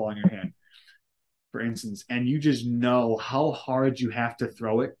a baseball in your hand, for instance, and you just know how hard you have to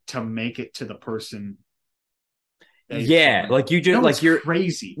throw it to make it to the person. Yeah, like you just No, like it's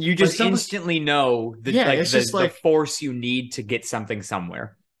crazy. you Like just instantly know the yeah, like it's the just the like force you need to get something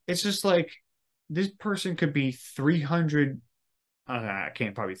somewhere. it's just like this person could be 300. I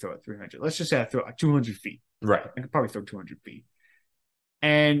can't probably throw it 300. Let's just say I throw it 200 feet. Right. I could probably throw 200 feet,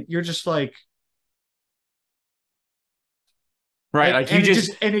 and you're just like Right. Like you and just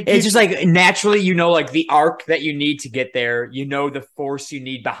it it's gives just like naturally like the arc that you need to get there. You know the force you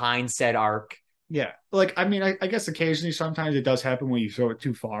need behind said arc. yeah. Like I mean, I guess occasionally sometimes it does happen when you throw it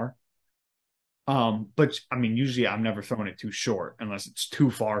too far. But I mean, usually I'm never throwing it too short unless it's too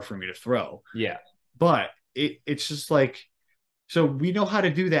far for me to throw. Yeah. But it's just like so we know how to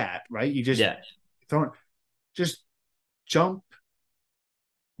do that, right? You just Yeah. throw it, just jump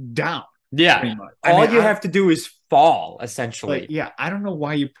down. Yeah. I All mean, you have to do is fall, essentially. like yeah, I don't know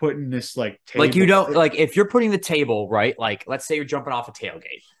why you put in this like Like you table. don't like if you're putting the table, right? Like let's say you're jumping off a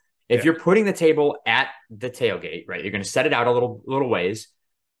tailgate. If Yeah. you're putting the table at the tailgate, right? You're going to set it out a little ways.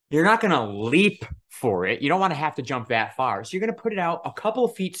 You're not going to leap for it. You don't want to have to jump that far. So you're going to put it out a couple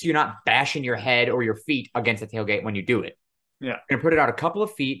of feet so you're not bashing your head or your feet against the tailgate when you do it. Yeah. You're going to put it out a couple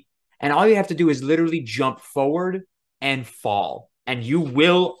of feet and all you have to do is literally jump forward and fall and you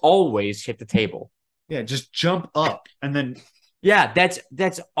will always hit the table. Yeah, just jump up and then Yeah,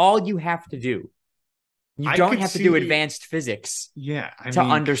 that's all you have to do. You I don't could have to do see- advanced physics yeah, I to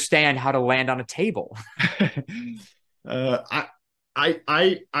mean understand how to land on a table. I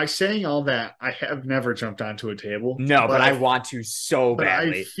saying all that, I have never jumped onto a table. No, but I want to so but I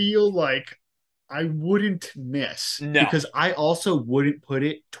badly. feel like I wouldn't miss No. because I also wouldn't put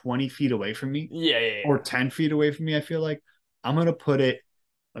it 20 feet away from me Yeah. or 10 feet away from me. I feel like I'm gonna put it,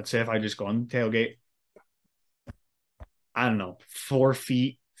 let's say if I just go on the tailgate, I don't know, 4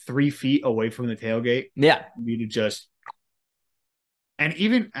 feet, 3 feet away from the tailgate. Yeah. Me to just and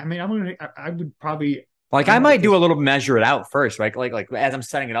even I mean I would probably Like I might do a little measure it out first, right? Like as I'm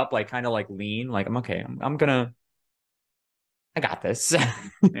setting it up, like kind of like lean, like I'm okay. I got this.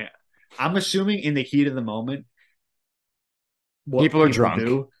 yeah. I'm assuming in the heat of the moment, what People are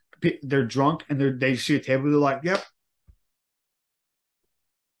drunk. They're drunk and they see a table, they're like, "Yep,"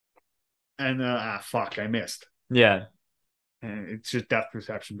 and fuck, I missed. Yeah. And it's just depth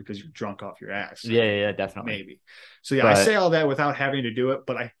perception because you're drunk off your ass. Yeah, definitely. Maybe. So yeah, I say all that without having to do it,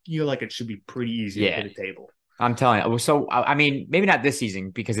 but I feel like it should be pretty easy to hit a table. I'm telling you. So I mean, maybe not this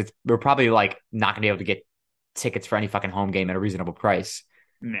season because we're probably like not gonna be able to get tickets for any fucking home game at a reasonable price.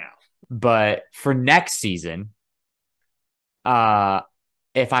 Now. But for next season,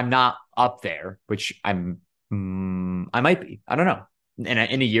 if I'm not up there, which I might be, I don't know.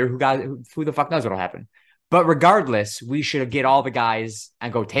 In a year, who the fuck knows what'll happen? But regardless, we should get all the guys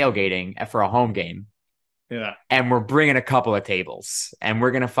and go tailgating for a home game. Yeah. And we're bringing a couple of tables, and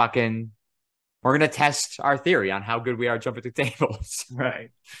we're gonna test our theory on how good we are jumping through tables.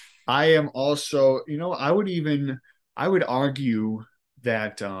 Right. I am also, I would argue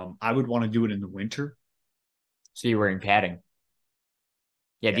that I would want to do it in the winter So you're wearing padding.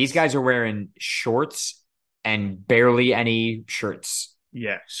 Yeah, these Yes. guys are wearing shorts and barely any shirts.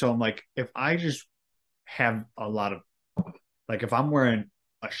 Yeah. So I'm like, if I just have a lot of like if I'm wearing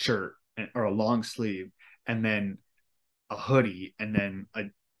a shirt or a long sleeve and then a hoodie and then a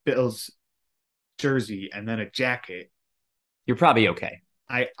Bills jersey and then a jacket, You're probably okay.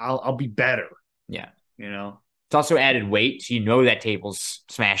 I'll be better, Yeah. you know? It's also added weight, so you know that table's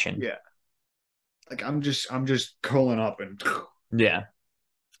smashing. Yeah. Like I'm just curling up and Yeah.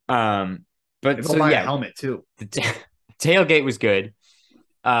 Um, but if I'll so buy a yeah, helmet too. the tailgate was good.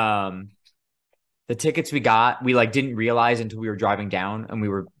 Um, the tickets we got, we like didn't realize until we were driving down, and we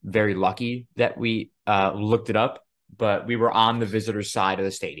were very lucky that we looked it up. But we were on the visitor side of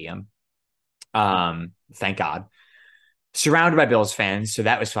the stadium. Thank God. Surrounded by Bills fans, so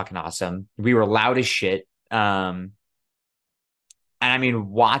that was fucking awesome. We were loud as shit. And I mean,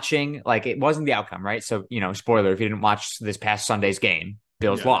 watching like it wasn't the outcome, right? So spoiler: if you didn't watch this past Sunday's game,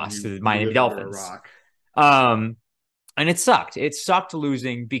 Bills Yeah, lost you to the you Miami lived under a Dolphins. rock. Um, and it sucked. It sucked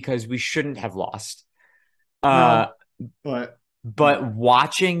losing because we shouldn't have lost. Uh, No, but but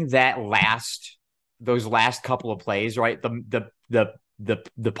watching those last couple of plays, right?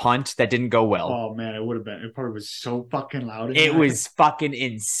 The punt that didn't go well. oh man, it probably was so fucking loud in It there. was fucking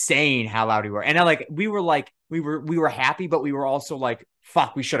insane how loud we were. And we were happy, but we were also like,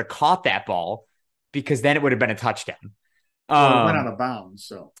 fuck, we should have caught that ball because then it would have been a touchdown. Well, it went out Um, of bounds,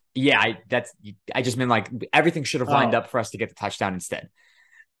 so yeah, I just mean like everything should have lined oh up for us to get the touchdown instead.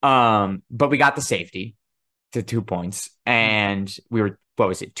 But we got the safety to 2 points, and we were, what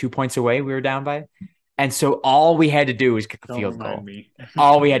was it, 2 points away? We were down by, and so all we had to do was kick a don't field remind goal. me.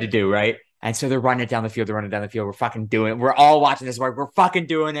 All we had to do, right? And so they're running it down the field. They're running it down the field. We're fucking doing it. We're all watching this. We're fucking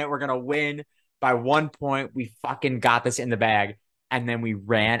doing it. We're gonna win by 1 point. We fucking got this in the bag. And then we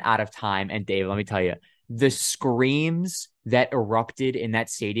ran out of time. And Dave, let me tell you, the screams that erupted in that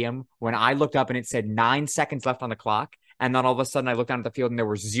stadium when I looked up and it said 9 seconds left on the clock, and then all of a sudden I looked down at the field and there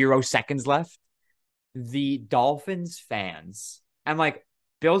were 0 seconds left. The Dolphins fans and like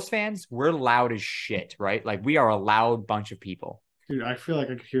Bills fans, we're loud as shit, right? Like we are a loud bunch of people. Dude, I feel like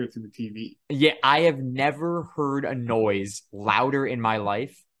I could hear it through the TV. Yeah, I have never heard a noise louder in my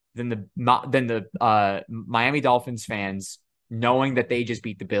life than the Miami Dolphins fans knowing that they just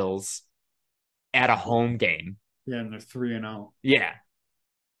beat the Bills at a home game. Yeah, and they're 3-0. Yeah,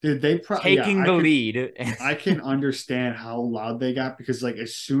 Dude, yeah, taking the lead. I can understand how loud they got because like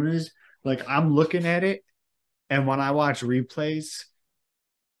as soon as like I'm looking at it and when I watch replays,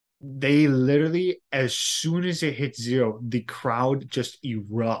 they literally as soon as it hits zero, the crowd just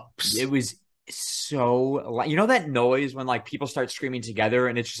erupts. It was so, that noise when like people start screaming together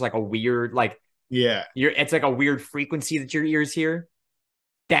and it's just like a weird like Yeah. it's like a weird frequency that your ears hear.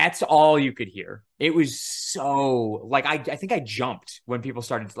 That's all you could hear. It was so like I think I jumped when people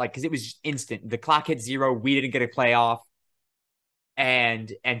started like because it was instant. The clock hit zero. We didn't get a playoff,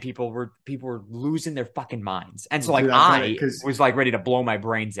 and people were losing their fucking minds. And so like Dude, I bet it I because was like ready to blow my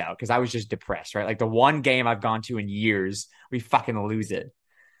brains out because I was just depressed. Right, like the one game I've gone to in years, we fucking lose it.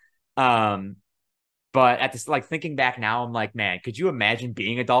 Um, but at this, like thinking back now, I'm like, man, could you imagine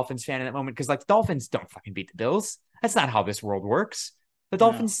being a Dolphins fan in that moment? Because like the Dolphins don't fucking beat the Bills. That's not how this world works. The no,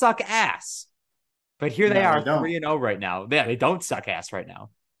 Dolphins suck ass. But here they no, they are, don't. 3-0 right now. Yeah, they don't suck ass right now.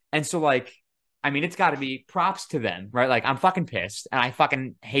 And so like, I mean, it's got to be props to them, right? Like I'm fucking pissed and I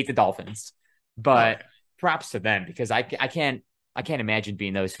fucking hate the Dolphins, Oh but yeah. props to them because I can't imagine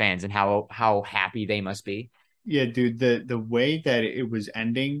being those fans and how happy they must be. Yeah, dude, the way that it was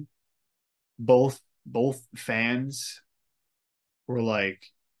ending, both fans were like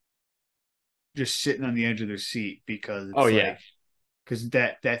just sitting on the edge of their seat because Oh it's yeah. like because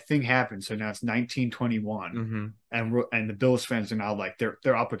that thing happened. So now it's 1921, Mm-hmm. and the Bills fans are now like they're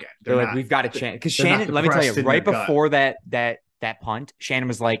up again. They're like, we've got a chance. Because They're not Shannon, let me tell you, depressed in their right gut. before that punt, Shannon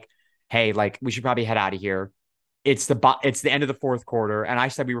was like, "Hey, like we should probably head out of here. It's the end of the fourth quarter." And I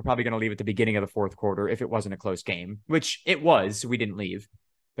said we were probably going to leave at the beginning of the fourth quarter if it wasn't a close game, which it was. So we didn't leave.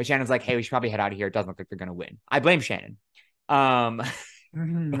 But Shannon's like, "Hey, we should probably head out of here. It doesn't look like they're going to win." I blame Shannon. Um, but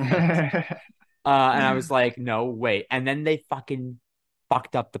and I was like, "No, wait." And then they fucking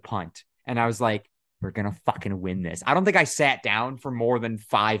fucked up the punt, and I was like, "We're gonna fucking win this." I don't think I sat down for more than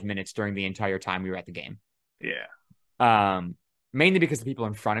 5 minutes during the entire time we were at the game. Yeah, Um, Mainly because the people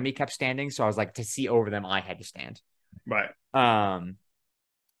in front of me kept standing, so I was like, to see over them, I had to stand. right. Um,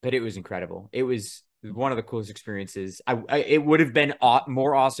 but it was incredible. It was one of the coolest experiences. It would have been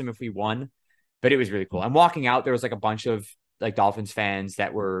more awesome if we won, but it was really cool. I'm walking out. There was like a bunch of like Dolphins fans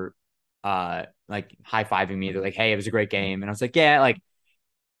that were like high fiving me. They're like, "Hey, it was a great game," and I was like, "Yeah, like."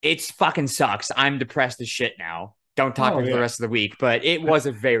 It's fucking sucks. I'm depressed as shit now. Don't talk to Oh me for the yeah. rest of the week, but it was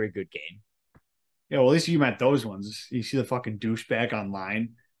a very good game. Yeah, well, at least you met those ones. You see the fucking douchebag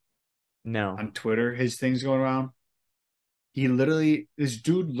online No. on Twitter, his things going around. He literally, this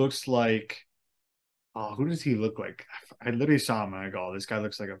dude looks like, oh, who does he look like? I literally saw him and I go, oh, this guy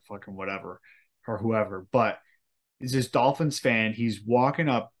looks like a fucking whatever or whoever. But he's this Dolphins fan. He's walking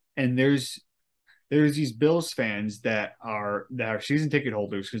up and there's these Bills fans that are season ticket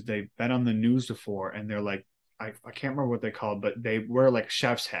holders because they've been on the news before and they're like, I can't remember what they called, but they wear like a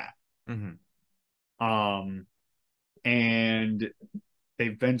chef's hat. Mm-hmm. Um, and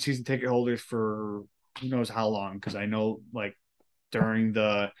they've been season ticket holders for who knows how long because I know like during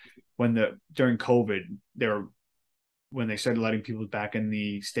the when the during COVID they were when they started letting people back in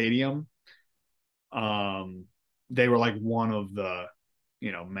the stadium, um they were like one of the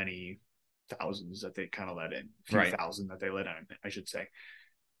many thousands that they kind of let in, few Right. thousand that they let in, I should say.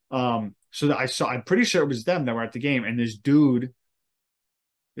 So that I'm pretty sure it was them that were at the game, and this dude,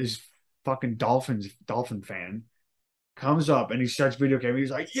 this fucking Dolphin fan, comes up and he starts video game.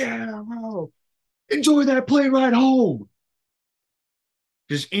 He's like, "Yeah, bro, enjoy that play right home."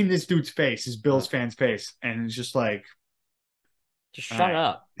 Just in this dude's face, his Bills fan's face, and it's just like, Just all shut right.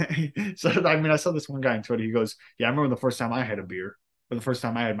 up. So I mean, I saw this one guy on Twitter. He goes, "Yeah, I remember the first time I had a beer, or the first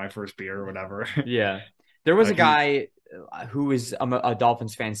time I had my first beer, or whatever." Yeah. There was a Like he, guy who was a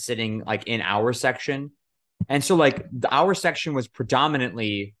Dolphins fan sitting like in our section. And so like our section was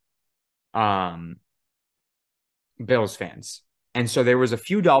predominantly um Bills fans. And so there was a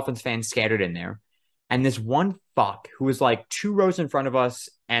few Dolphins fans scattered in there. And this one fuck who was like two rows in front of us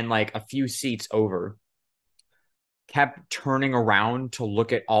and like a few seats over kept turning around to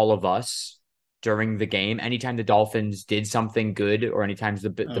look at all of us during the game. Anytime the Dolphins did something good or anytime the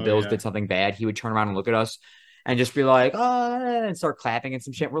oh Bills yeah, did something bad, he would turn around and look at us and just be like, oh, and start clapping and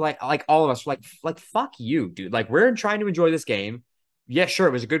some shit. We're like all of us were like, fuck you, dude. Like, we're trying to enjoy this game. Yeah, sure.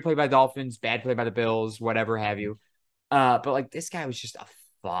 It was a good play by the Dolphins, bad play by the Bills, whatever have you. But like this guy was just a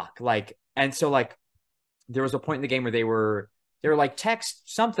fuck. Like, and so like there was a point in the game where they were like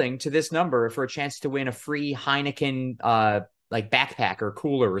text something to this number for a chance to win a free Heineken like backpack or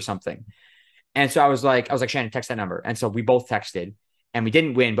cooler or something. And so I was like, Shannon, text that number. And so we both texted and we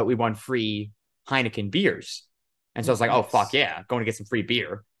didn't win, but we won free Heineken beers. And so I was like, oh fuck nice. yeah, going to get some free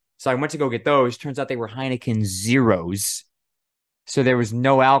beer. So I went to go get those. Turns out they were Heineken zeros. So there was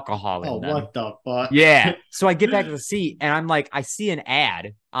no alcohol Oh, in them. what the fuck? Yeah. So I get back to the seat and I'm like, I see an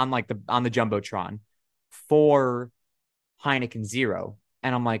ad on like the Jumbotron for Heineken Zero.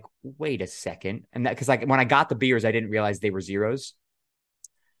 And I'm like, wait a second. And that because like when I got the beers, I didn't realize they were zeros.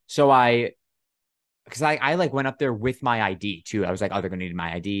 So I like went up there with my ID too. I was like, oh, they're gonna need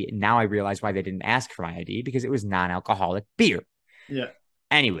my ID. And now I realize why they didn't ask for my ID because it was non-alcoholic beer. Yeah.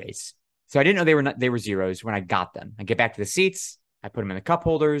 Anyways, so I didn't know they were zeros when I got them. I get back to the seats, I put them in the cup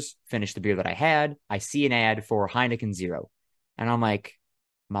holders, finish the beer that I had. I see an ad for Heineken Zero. And I'm like,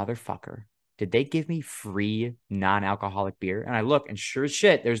 motherfucker, did they give me free non-alcoholic beer? And I look, and sure as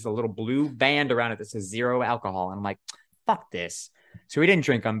shit, there's a little blue band around it that says zero alcohol. And I'm like, fuck this. So we didn't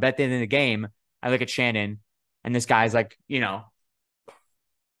drink them. But then in the game, I look at Shannon, and this guy's like, and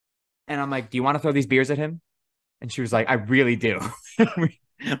I'm like, do you want to throw these beers at him? And she was like, I really do.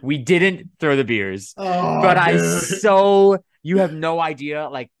 We didn't throw the beers, Oh, but dude. you have no idea,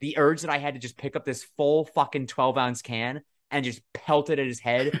 like the urge that I had to just pick up this full fucking 12-ounce can and just pelt it at his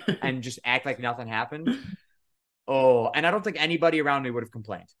head and just act like nothing happened. Oh, and I don't think anybody around me would have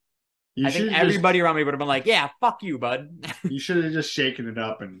complained. You I think should have just everybody around me would have been like, yeah, fuck you, bud. you should have just shaken it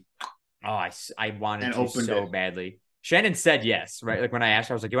up Oh, I wanted and to opened so it. badly. Shannon said yes, right? Like when I asked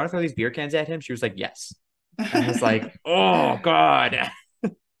her, I was like, "Do you want to throw these beer cans at him?" She was like, "Yes." And I was like, "Oh God, I'd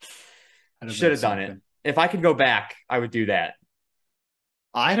have should been have done it. something. If I could go back, I would do that."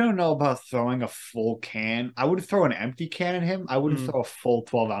 I don't know about throwing a full can. I would throw an empty can at him. I wouldn't Mm, throw a full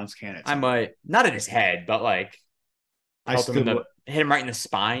 12-ounce can at I somebody. might not at his head, but like I pelt him still in would. the hit him right in the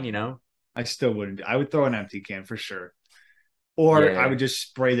spine. I still wouldn't. I would throw an empty can for sure. Or I Yeah, would just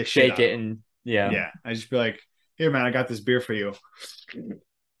spray the shit shake out of it him. and yeah, Yeah. I'd just be like, here, man, I got this beer for you.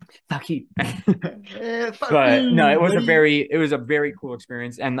 fuck you. Fuck But no, you, buddy. it was a very cool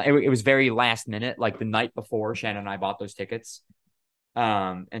experience, and it was very last minute, like the night before Shannon and I bought those tickets.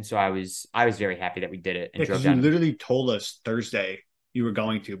 And so I was very happy that we did it and Yeah, drove because you down. literally told us Thursday you were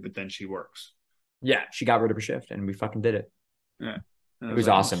going to, but then she works. Yeah, she got rid of her shift and we fucking did it. Yeah. And I It was was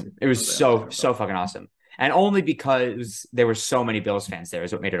like, oh awesome. shit. It I was was like, oh so shit, bro. so fucking awesome. And only because there were so many Bills fans there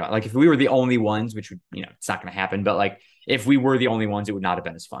is what made it like if we were the only ones, which would, it's not going to happen, but like if we were the only ones, it would not have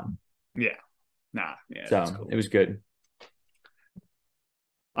been as fun. Yeah. Nah. Yeah, that's So it cool. was good.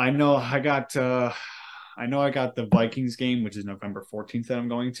 I know I got the Vikings game, which is November 14th that I'm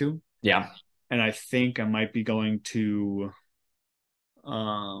going to. Yeah. And I think I might be going to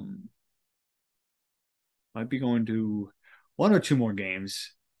um one or two more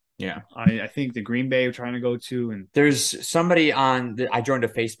games. Yeah. I think the Green Bay are trying to go to, and There's somebody I joined a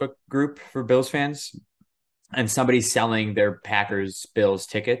Facebook group for Bills fans, and somebody's selling their Packers Bills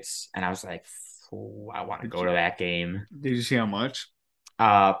tickets, and I was like, I want to go to that game. did you see how much?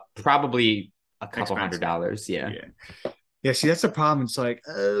 Probably a couple Expensive. $100. Yeah. Yeah. Yeah, see, that's the problem. It's like,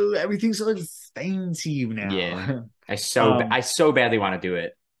 oh, everything's so expensive Yeah. now. I so badly want to do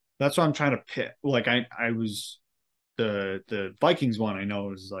it. That's what I'm trying to pick. Like I was the Vikings one I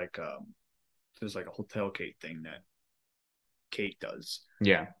know is like there's like a hotel Kate thing that Kate does.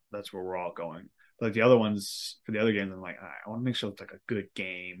 Yeah. That's where we're all going. But like the other ones for the other games, I'm like, I want to make sure it's like a good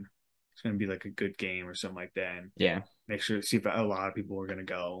game. It's gonna be like a good game or something like that. And Yeah. make sure to see if a lot of people are gonna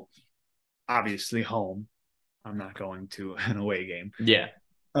go. Obviously home. I'm not going to an away game. Yeah.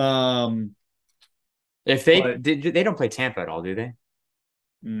 Um If they don't play Tampa at all, do they?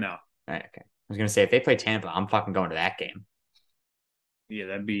 no. All right, okay. I was gonna say if they play Tampa, I'm fucking going to that game. Yeah,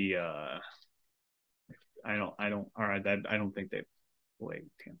 that'd be I don't all right, that I don't think they play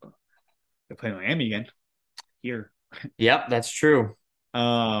Tampa. They play Miami again here. Yep, that's true.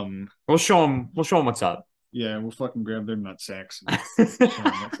 Um We'll show them. We'll show them what's up. yeah, we'll fucking grab their nut sacks.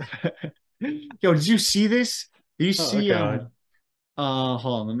 Yo, did you see this? Did you Oh see God.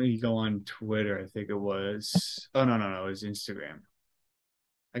 hold on, let me go on Twitter. I think it was no, it was Instagram.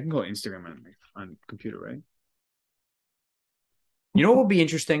 I can go Instagram on computer, right? You know what would be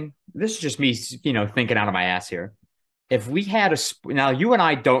interesting? This is just me, thinking out of my ass here. If we had now, you and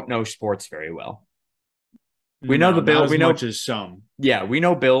I don't know sports very well. We know No, the not Bill. as We know, much as some. yeah, we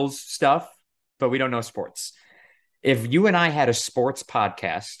know Bills stuff, but we don't know sports. If you and I had a sports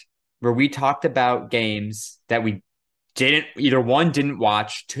podcast where we talked about games that we didn't either one didn't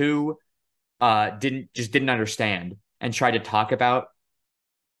watch, two didn't understand, and tried to talk about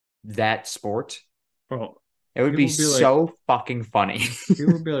that sport, Bro, it would be people be like, so fucking funny.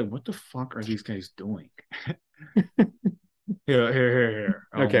 people would be like, what the fuck are these guys doing? Here.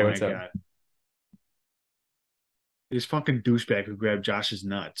 Oh Okay, my what's up? God. This fucking douchebag who grabbed Josh's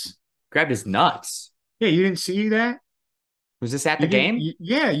nuts. Grabbed his nuts. Yeah, you didn't see that? Was this at the You didn't, game?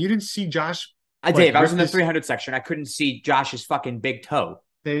 yeah, you didn't see Josh I like did. I was rip in the his, 300 section. I couldn't see Josh's fucking big toe.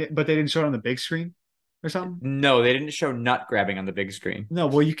 but they didn't show it on the big screen or something? No, they didn't show nut grabbing on the big screen. No,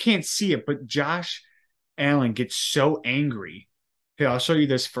 well, you can't see it, but Josh Allen gets so angry. Here, I'll show you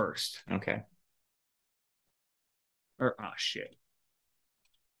this first. Okay. Or, oh, shit.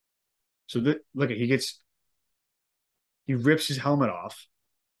 So, look, he rips his helmet off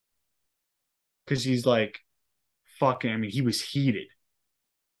because he's like, fucking, I mean, he was heated.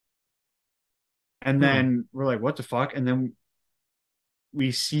 And then we're like, what the fuck? And then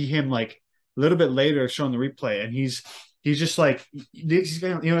we see him like a little bit later showing the replay, and he's just like, they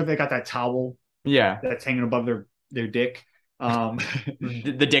got that towel Yeah. that's hanging above their dick.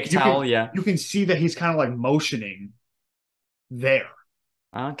 The dick towel, yeah. You can see that he's kind of like motioning there.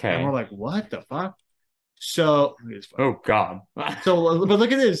 Okay. And we're like, what the fuck? So, oh God. so, but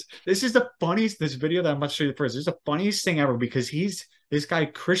look at this. This is the funniest. This video that I'm about to show you first. This is the funniest thing ever because this guy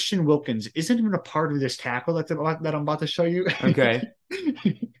Christian Wilkins isn't even a part of this tackle that I'm about to show you. Okay.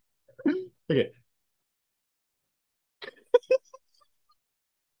 Look at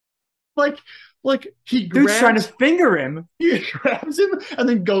like he Dude's trying to finger him. He grabs him and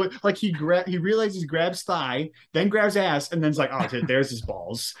then he realizes grabs thigh, then grabs ass, and then's like, oh, there's his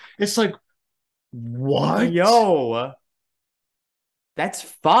balls. It's like, what? Yo, that's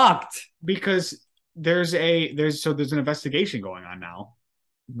fucked. Because there's an investigation going on now.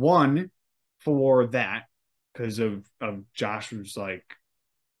 One for that because of Josh was like,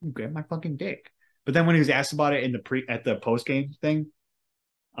 grab my fucking dick. But then when he was asked about it at the post game thing,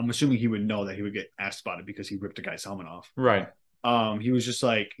 I'm assuming he would know that he would get asked about it because he ripped the guy's helmet off. Right. He was just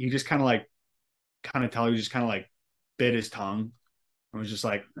like, he just kind of bit his tongue and was just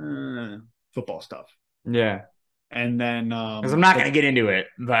like, football stuff. Yeah. And then, because I'm not going to get into it,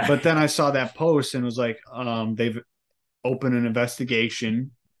 but then I saw that post and was like, they've opened an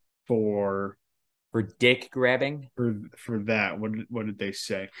investigation for dick grabbing for that. What did they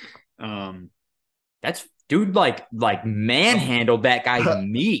say? That's dude like manhandled that guy's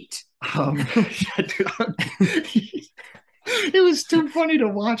meat. It was too funny to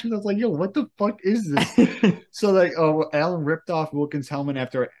watch because I was like, yo, what the fuck is this? So like, Allen ripped off Wilkins' helmet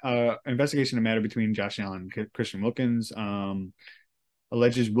after investigation of matter between Josh Allen and Christian Wilkins.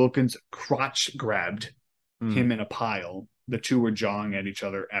 Alleges Wilkins crotch grabbed him in a pile the two were jawing at each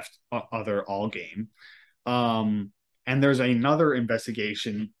other other all game. And there's another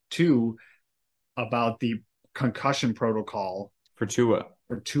investigation too about the concussion protocol For Tua.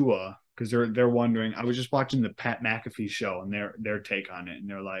 for Tua because they're wondering. I was just watching the Pat McAfee show and their take on it, and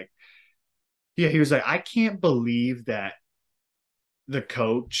they're like, yeah, he was like, I can't believe that the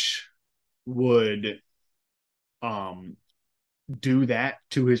coach would do that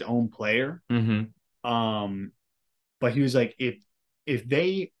to his own player. Mm-hmm. But he was like, if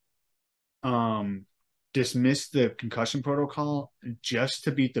they dismiss the concussion protocol just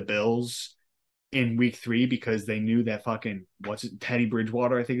to beat the Bills in week 3 because they knew that fucking Teddy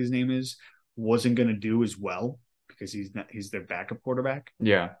Bridgewater, I think his name is, wasn't gonna do as well because he's their backup quarterback.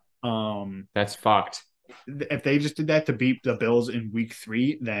 Yeah. That's fucked. If they just did that to beat the Bills in week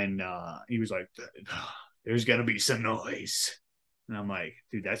 3, then he was like, there's gonna be some noise. And I'm like,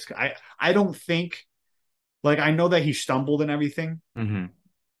 dude, I don't think, like, I know that he stumbled and everything.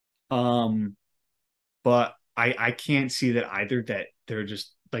 Mm-hmm. But I can't see that either, that they're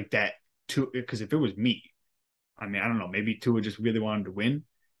just like that too, because if it was me, I mean, I don't know, maybe Tua just really wanted to win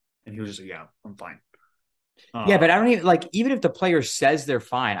and he was just like, yeah, I'm fine. Yeah, but I don't even like, even if the player says they're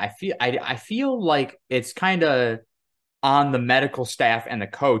fine, I feel like it's kind of on the medical staff and the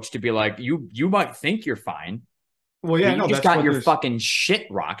coach to be like, you might think you're fine. Well, yeah, you just got your fucking shit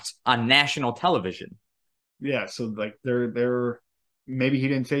rocked on national television. Yeah, so like they're maybe he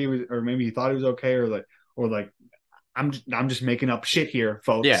didn't say he was, or maybe he thought he was okay, or like I'm just making up shit here,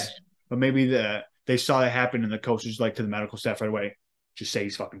 folks. Yeah. But maybe they saw it happen and the coach was like to the medical staff right away, just say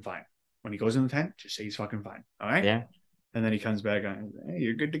he's fucking fine. When he goes in the tent, just say he's fucking fine. All right. Yeah. And then he comes back on, hey,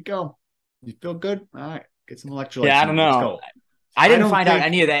 you're good to go. You feel good? All right. Get some electrolytes. Yeah, I don't know. I didn't find out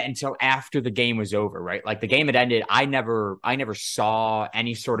any of that until after the game was over, right? Like the game had ended. I never saw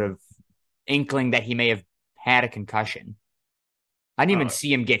any sort of inkling that he may have had a concussion. I didn't even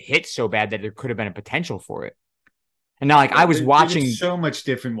see him get hit so bad that there could have been a potential for it. And now, like, I was watching, it's so much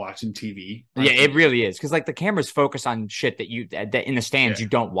different watching TV. Yeah, it really is, because like the cameras focus on shit that in the stands you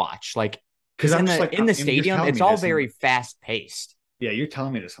don't watch, like because in the stadium it's all very fast paced. Yeah, you're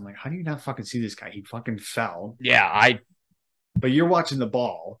telling me this. I'm like, how do you not fucking see this guy? He fucking fell. Yeah, But you're watching the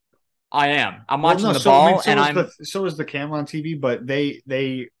ball. I am. I'm watching the ball, and so is the camera on TV, but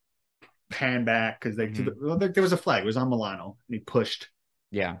they pan back because there was a flag. It was on Milano, and he pushed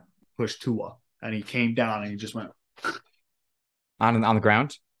Tua, and he came down and he just went on the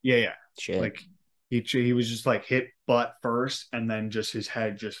ground. Yeah. Shit. Like he was just like hit butt first, and then just his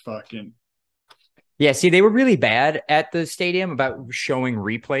head just fucking. Yeah, see, they were really bad at the stadium about showing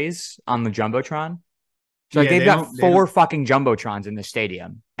replays on the Jumbotron. So like they've got 4 fucking Jumbotrons in the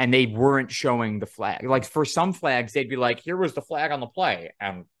stadium, and they weren't showing the flag. Like for some flags, they'd be like, here was the flag on the play,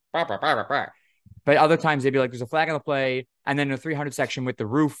 and bah, bah, bah, bah, bah. But other times they'd be like, there's a flag on the play, and then in the 300 section with the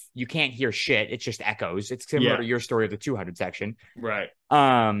roof, you can't hear shit. It just echoes. It's similar to your story of the 200 section. Right.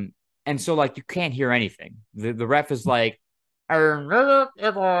 And so like you can't hear anything. The ref is like, and I'm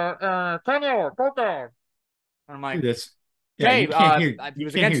like, hey, it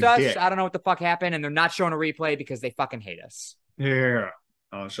was against us. Dick. I don't know what the fuck happened, and they're not showing a replay because they fucking hate us. Yeah.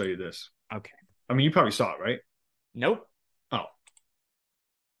 I'll show you this. Okay. I mean, you probably saw it, right? Nope. Oh.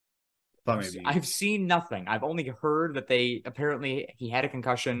 I've seen nothing. I've only heard that he had a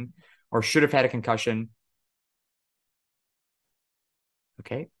concussion or should have had a concussion.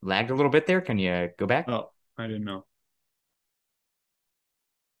 Okay. Lagged a little bit there. Can you go back? Oh, I didn't know.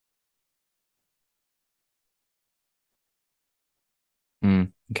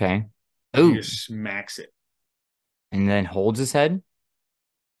 Okay. He just smacks it. And then holds his head?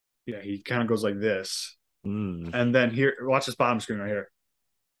 Yeah, he kind of goes like this. And then here, watch this bottom screen right here.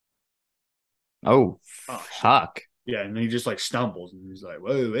 Oh, fuck. Yeah, and then he just like stumbles and he's like,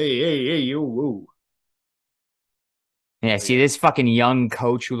 whoa, hey, yo, whoa. Yeah, see this fucking young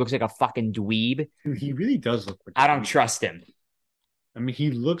coach who looks like a fucking dweeb. Dude, he really does look like I don't trust him. I mean,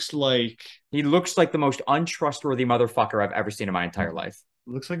 he looks like the most untrustworthy motherfucker I've ever seen in my entire life.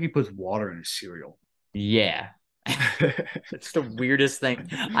 Looks like he puts water in his cereal. Yeah. It's the weirdest thing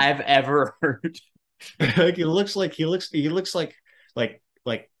I've ever heard. Like he looks like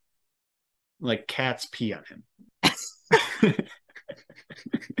cats pee on him.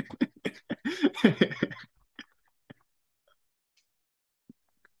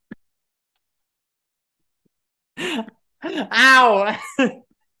 Ow.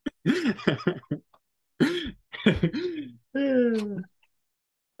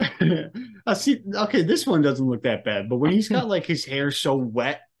 I see. Okay, this one doesn't look that bad, but when he's got like his hair so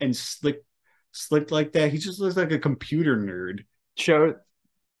wet and slicked like that, he just looks like a computer nerd. Sure.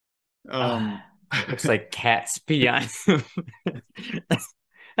 Looks like cats pee on him.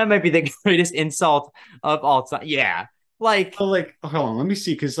 That might be the greatest insult of all time. Yeah. Like, Oh, like, hold on, let me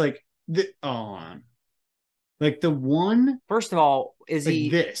see, because like hold on. Like the one first of all, like is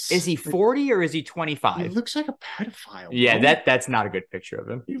this. he Like 40 or is he he 25? looks like a pedophile, Yeah, bro. that's not a good picture of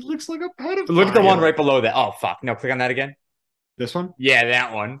him. He looks like a Look at the one pedophile. right below that. Oh fuck. No, click on that again. This one? Yeah,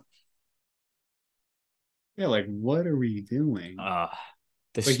 that one. Yeah, like what are we doing? Uh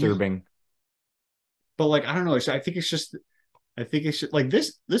Like you disturbing. but like I don't know. I think it's just like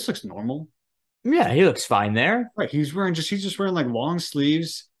this looks normal. Yeah, he looks fine there. Right. He's just wearing like long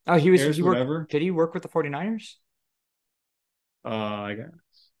sleeves, Oh, he hair's worked whatever. did he work with the 49ers? I guess.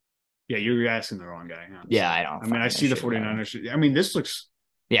 Yeah, you're asking the wrong guy, Yeah, honestly. I don't I mean, I find that see the shit about him. 49ers. I mean, this looks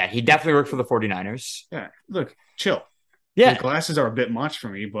Yeah, he definitely worked for the 49ers. yeah, look, chill. His Yeah. glasses are a bit much for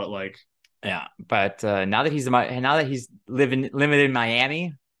me, but like Yeah, but now that he's living in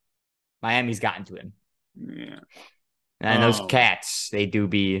Miami, Miami's gotten to him. yeah. And those Um cats, they do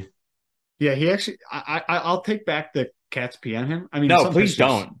be. yeah, he actually I'll take back the cat's pee on him. I mean, No, some please pictures,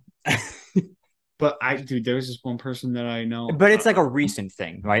 don't. but dude, there's this one person that I know. But it's like a recent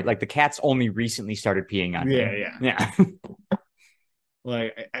thing, right? Like the cats only recently started peeing on Yeah, him. yeah. Yeah.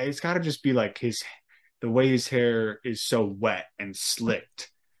 Like it's got to just be like the way his hair is so wet and slicked,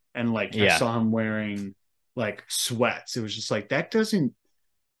 and like I Yeah. saw him wearing like sweats. It was just like that doesn't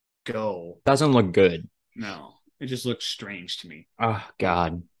go. Doesn't look good. No, it just looks strange to me. Oh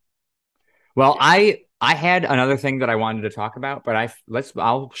God. Well, Yeah. I had another thing that I wanted to talk about, but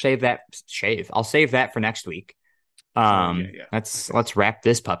I'll shave. I'll save that for next week. Oh yeah, yeah. Okay. Let's wrap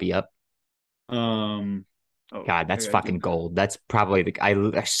this puppy up. Um. Oh, God, I that's gotta do fucking that. gold. That's probably I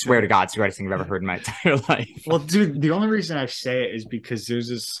swear to Okay. God, it's the greatest thing I've ever heard in my entire life. Well, dude, the only reason I say it is because there's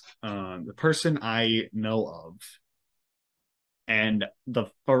this the person I know of, and the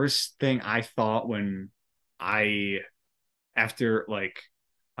first thing I thought when I after like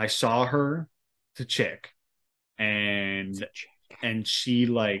I saw her, the chick, and she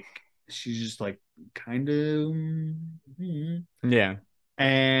like she's just like kind of, Yeah.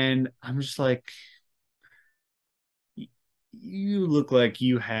 and I'm just like, you look like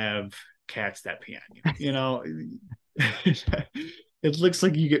you have cats that pee on you. You know, it looks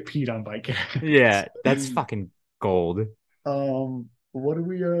like you get peed on by cats. Yeah, that's fucking gold. What are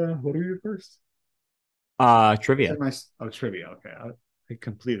we first? Trivia. Trivia. Okay, I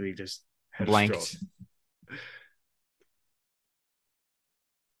completely just had a stroke. Blanked.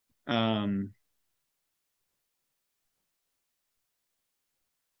 Um,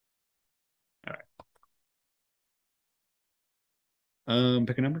 all right.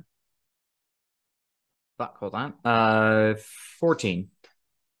 Pick a number. Fuck, hold on. 14.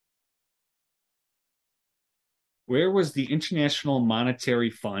 Where was the International Monetary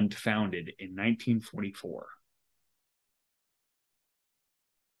Fund founded in 1944?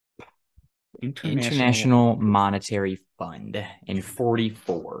 International. International Monetary Fund in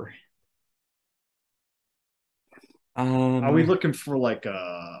 44. Are we Um, looking for like a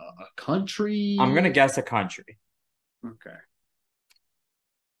I'm gonna country? guess a country. Okay.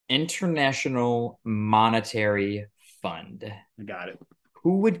 International Monetary Fund. I got it.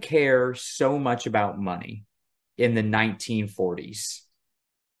 Who would care so much about money in the 1940s?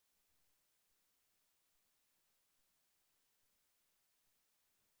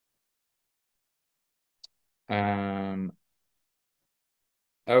 Um,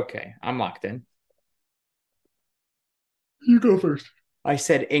 okay, I'm locked in. You go first. I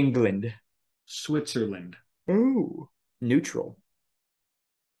said England. Switzerland. Ooh, neutral.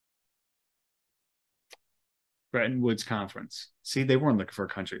 Bretton Woods Conference. See, they weren't looking for a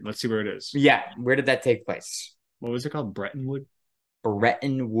country. Let's see where it is. Yeah, where did that take place? What was it called? Bretton Woods?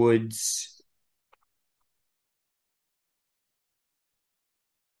 Bretton Woods.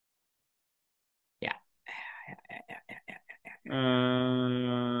 Yeah.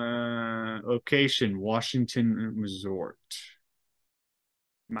 Location, Washington Resort.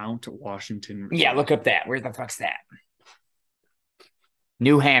 Mount Washington Yeah, Resort. look up that. Where the fuck's that?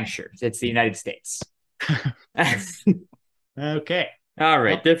 New Hampshire. It's the United States. Okay. All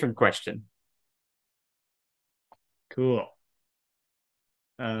right, Well, different question. cool.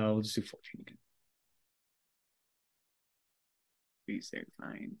 We'll just do 14 again. 3, 6,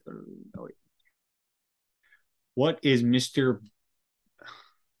 9, 30. Oh, wait. What is Mr.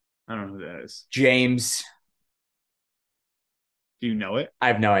 I don't know who that is. James. Do you know it? I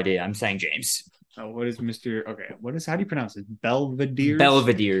have no idea. I'm saying James. What is Mr. Okay, how do you pronounce it? Belvedere's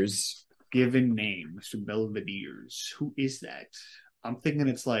Belvedere's. given name, Mr. Belvedere's. Who is that? I'm thinking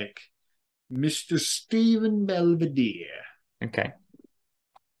it's like Mr. Stephen Belvedere. Okay.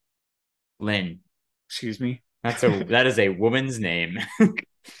 Lynn. Excuse me. That is a woman's name.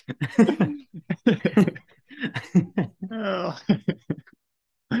 Oh.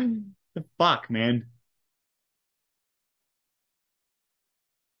 The fuck, man.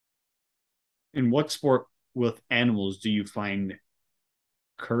 In what sport with animals do you find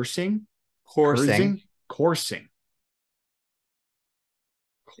cursing? Coursing. Cursing? Coursing.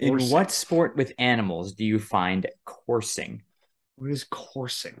 In Coursing. what sport with animals do you find coursing? What is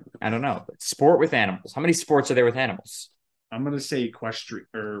coursing? I don't know. But sport with animals. How many sports are there with animals? I'm gonna say equestrian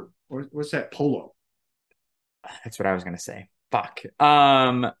or what's that? Polo. That's what I was gonna say. Fuck.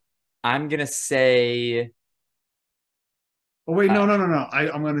 I'm gonna say Oh wait, no, uh, no, no, no.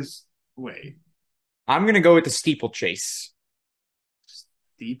 I'm gonna wait. I'm gonna go with the steeplechase.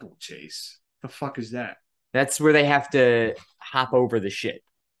 Steeplechase. The fuck is that? That's where they have to hop over the shit.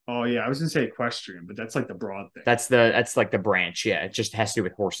 Oh yeah, I was gonna say equestrian, but that's like the broad thing. That's like the branch. Yeah, it just has to do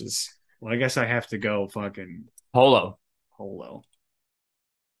with horses. Well, I guess I have to go fucking Polo, polo.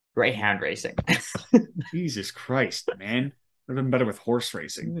 greyhound racing. Jesus Christ, man. Would have been better with horse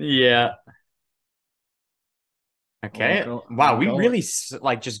racing. Yeah. Okay. Wow, we really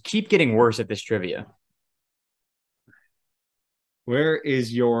like just keep getting worse at this trivia. Where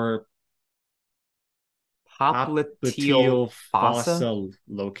is your Popliteal fossa? fossa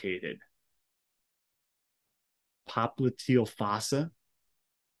located? Popliteal fossa?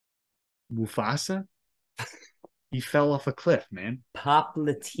 Mufasa? He fell off a cliff, man.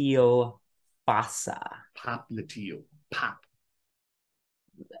 Popliteal fossa. Popliteal. Pop.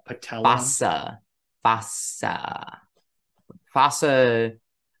 Patella. Fossa. Fossa. Fossa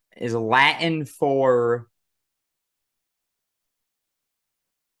is Latin for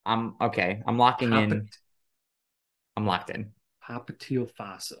I'm okay. I'm locking in. I'm locked in. Popliteal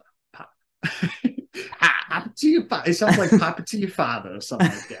fossa. Pop. Popliteal fossa. It sounds like Popliteal father or something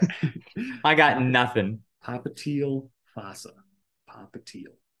like that. I got nothing. Popliteal fossa.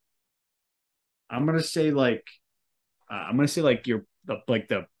 Popliteal. I'm gonna say like your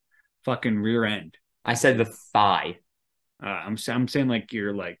the fucking rear end. I said the thigh. I'm saying like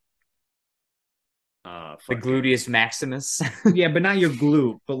you're like The fucking, gluteus maximus. yeah, but not your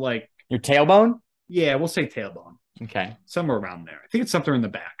glute, but like Your tailbone? yeah, we'll say tailbone. Okay. Somewhere around there. I think it's something in the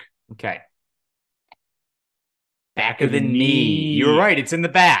back. Okay. Back of the knee. You were right. It's in the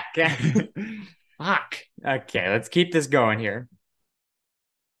back. Fuck. Okay, let's keep this going here.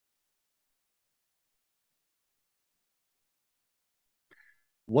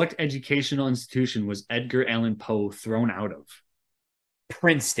 What educational institution was Edgar Allan Poe thrown out of?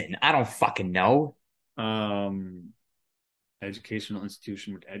 Princeton. I don't fucking know. Educational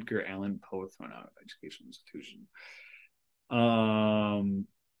institution with Edgar Allan Poe thrown out of educational institution.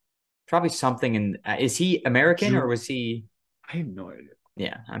 Probably something in. Is he American or was he? I have no idea.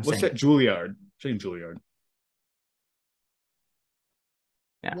 Yeah, I'm What's saying. that? Juilliard. I'm saying Juilliard.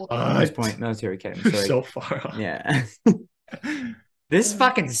 Yeah. What? At this point, military academy. Sorry. So far off. Yeah. This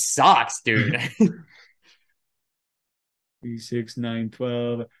fucking sucks, dude. 3, 6, 9,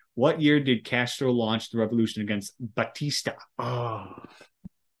 12. What year did Castro launch the revolution against Batista? Oh,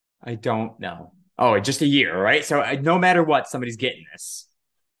 I don't know. Oh, just a year, right? So no matter what, somebody's getting this.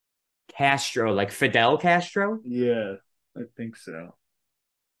 Castro, like Fidel Castro? Yeah, I think so.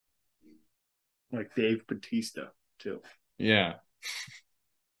 Like Dave Batista, too. Yeah.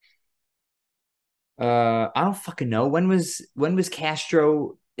 I don't fucking know. When was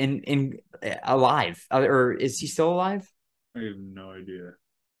Castro in alive? Or is he still alive? I have no idea.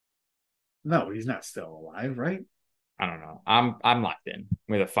 No, he's not still alive, right? I don't know. I'm locked in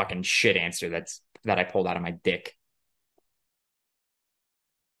with a fucking shit answer that I pulled out of my dick.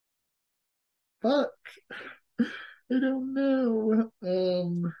 Fuck. I don't know.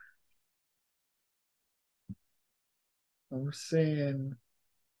 I'm saying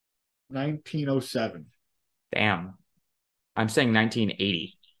 1907. Damn. I'm saying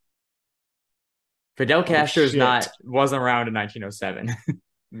 1980. Fidel Castro wasn't around in 1907.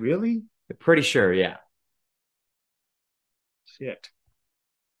 Really? Pretty sure, yeah. Shit.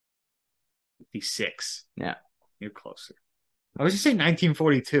 56. Yeah. You're closer. I was just saying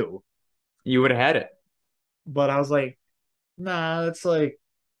 1942. You would have had it. But I was like, nah, that's like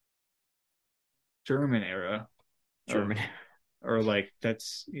German era. German. Or like,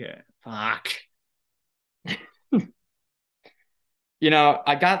 that's, yeah. Fuck.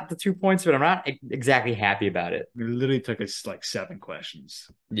 I got the 2 points, but I'm not exactly happy about it. It literally took us like 7 questions.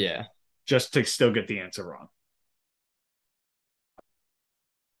 Yeah. Just to still get the answer wrong.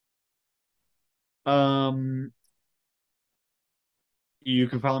 You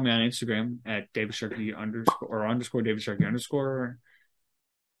can follow me on Instagram at David Sharkey _ or _ David Sharkey _.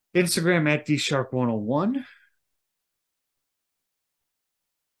 Instagram at dshark101.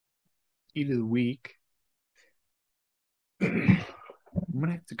 Eat of the week. I'm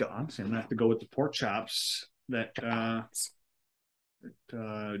gonna have to go. Honestly, I'm gonna have to go with the pork chops that Dad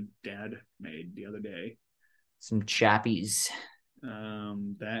made the other day. Some chappies. That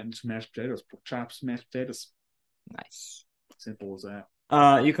and mashed potatoes, pork chops, mashed potatoes. Nice. Simple as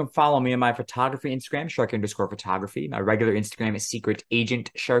that. You can follow me on my photography Instagram, Sharky_photography. My regular Instagram is Secret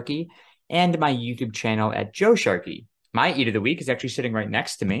Agent Sharky, and my YouTube channel at Joe Sharky. My eat of the week is actually sitting right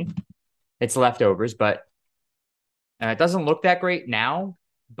next to me. It's leftovers, but it doesn't look that great now.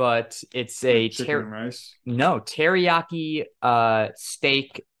 But it's a chicken and rice. No, teriyaki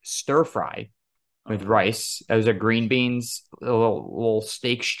steak stir fry with rice. Those are green beans, little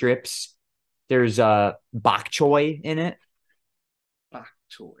steak strips. There's bok choy in it, Bok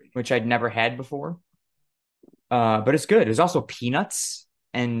choy, which I'd never had before. But it's good. There's also peanuts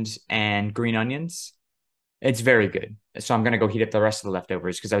and green onions. It's very good. So I'm gonna go heat up the rest of the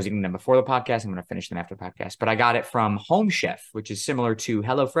leftovers because I was eating them before the podcast. I'm gonna finish them after the podcast. But I got it from Home Chef, which is similar to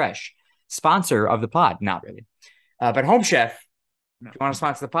HelloFresh, sponsor of the pod. Not really, but Home Chef. If you want to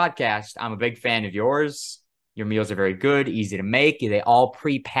sponsor the podcast, I'm a big fan of yours. Your meals are very good, easy to make. They all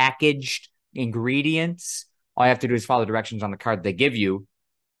pre-packaged ingredients. All you have to do is follow the directions on the card they give you,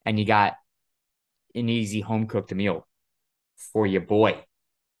 and you got an easy home cooked meal for your boy.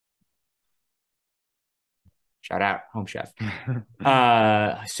 Shout out, Home Chef.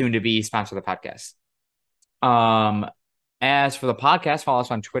 Soon to be sponsor of the podcast. As for the podcast, follow us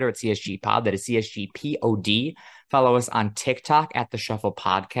on Twitter at CSG Pod. That is CSGPOD. Follow us on TikTok at The Shuffle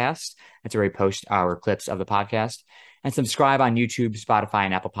Podcast. That's where we post our clips of the podcast. And subscribe on YouTube, Spotify,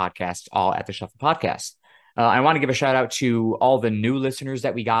 and Apple Podcasts, all at The Shuffle Podcast. I want to give a shout out to all the new listeners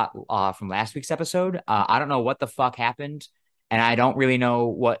that we got from last week's episode. I don't know what the fuck happened, and I don't really know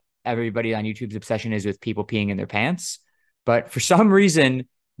what everybody on YouTube's obsession is with people peeing in their pants. But for some reason,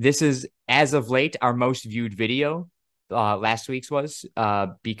 this is, as of late, our most viewed video. Last week's was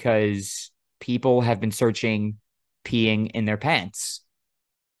because people have been searching peeing in their pants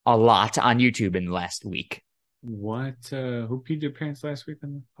a lot on YouTube in the last week. What? Who peed their pants last week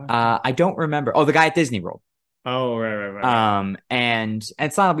on the podcast? I don't remember. Oh, the guy at Disney World. Oh, right. And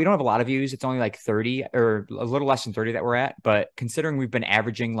it's not, we don't have a lot of views. It's only like 30 or a little less than 30 that we're at. But considering we've been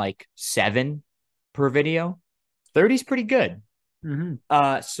averaging like 7 per video, 30 is pretty good.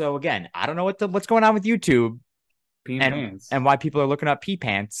 Mm-hmm. So again, I don't know what's going on with YouTube and why people are looking up pee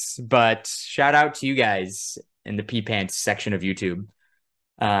pants, but shout out to you guys in the pee pants section of YouTube.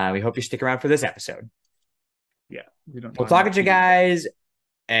 We hope you stick around for this episode. Yeah. We'll talk to you guys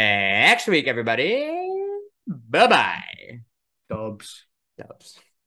next week, everybody. Bye-bye. Dubs.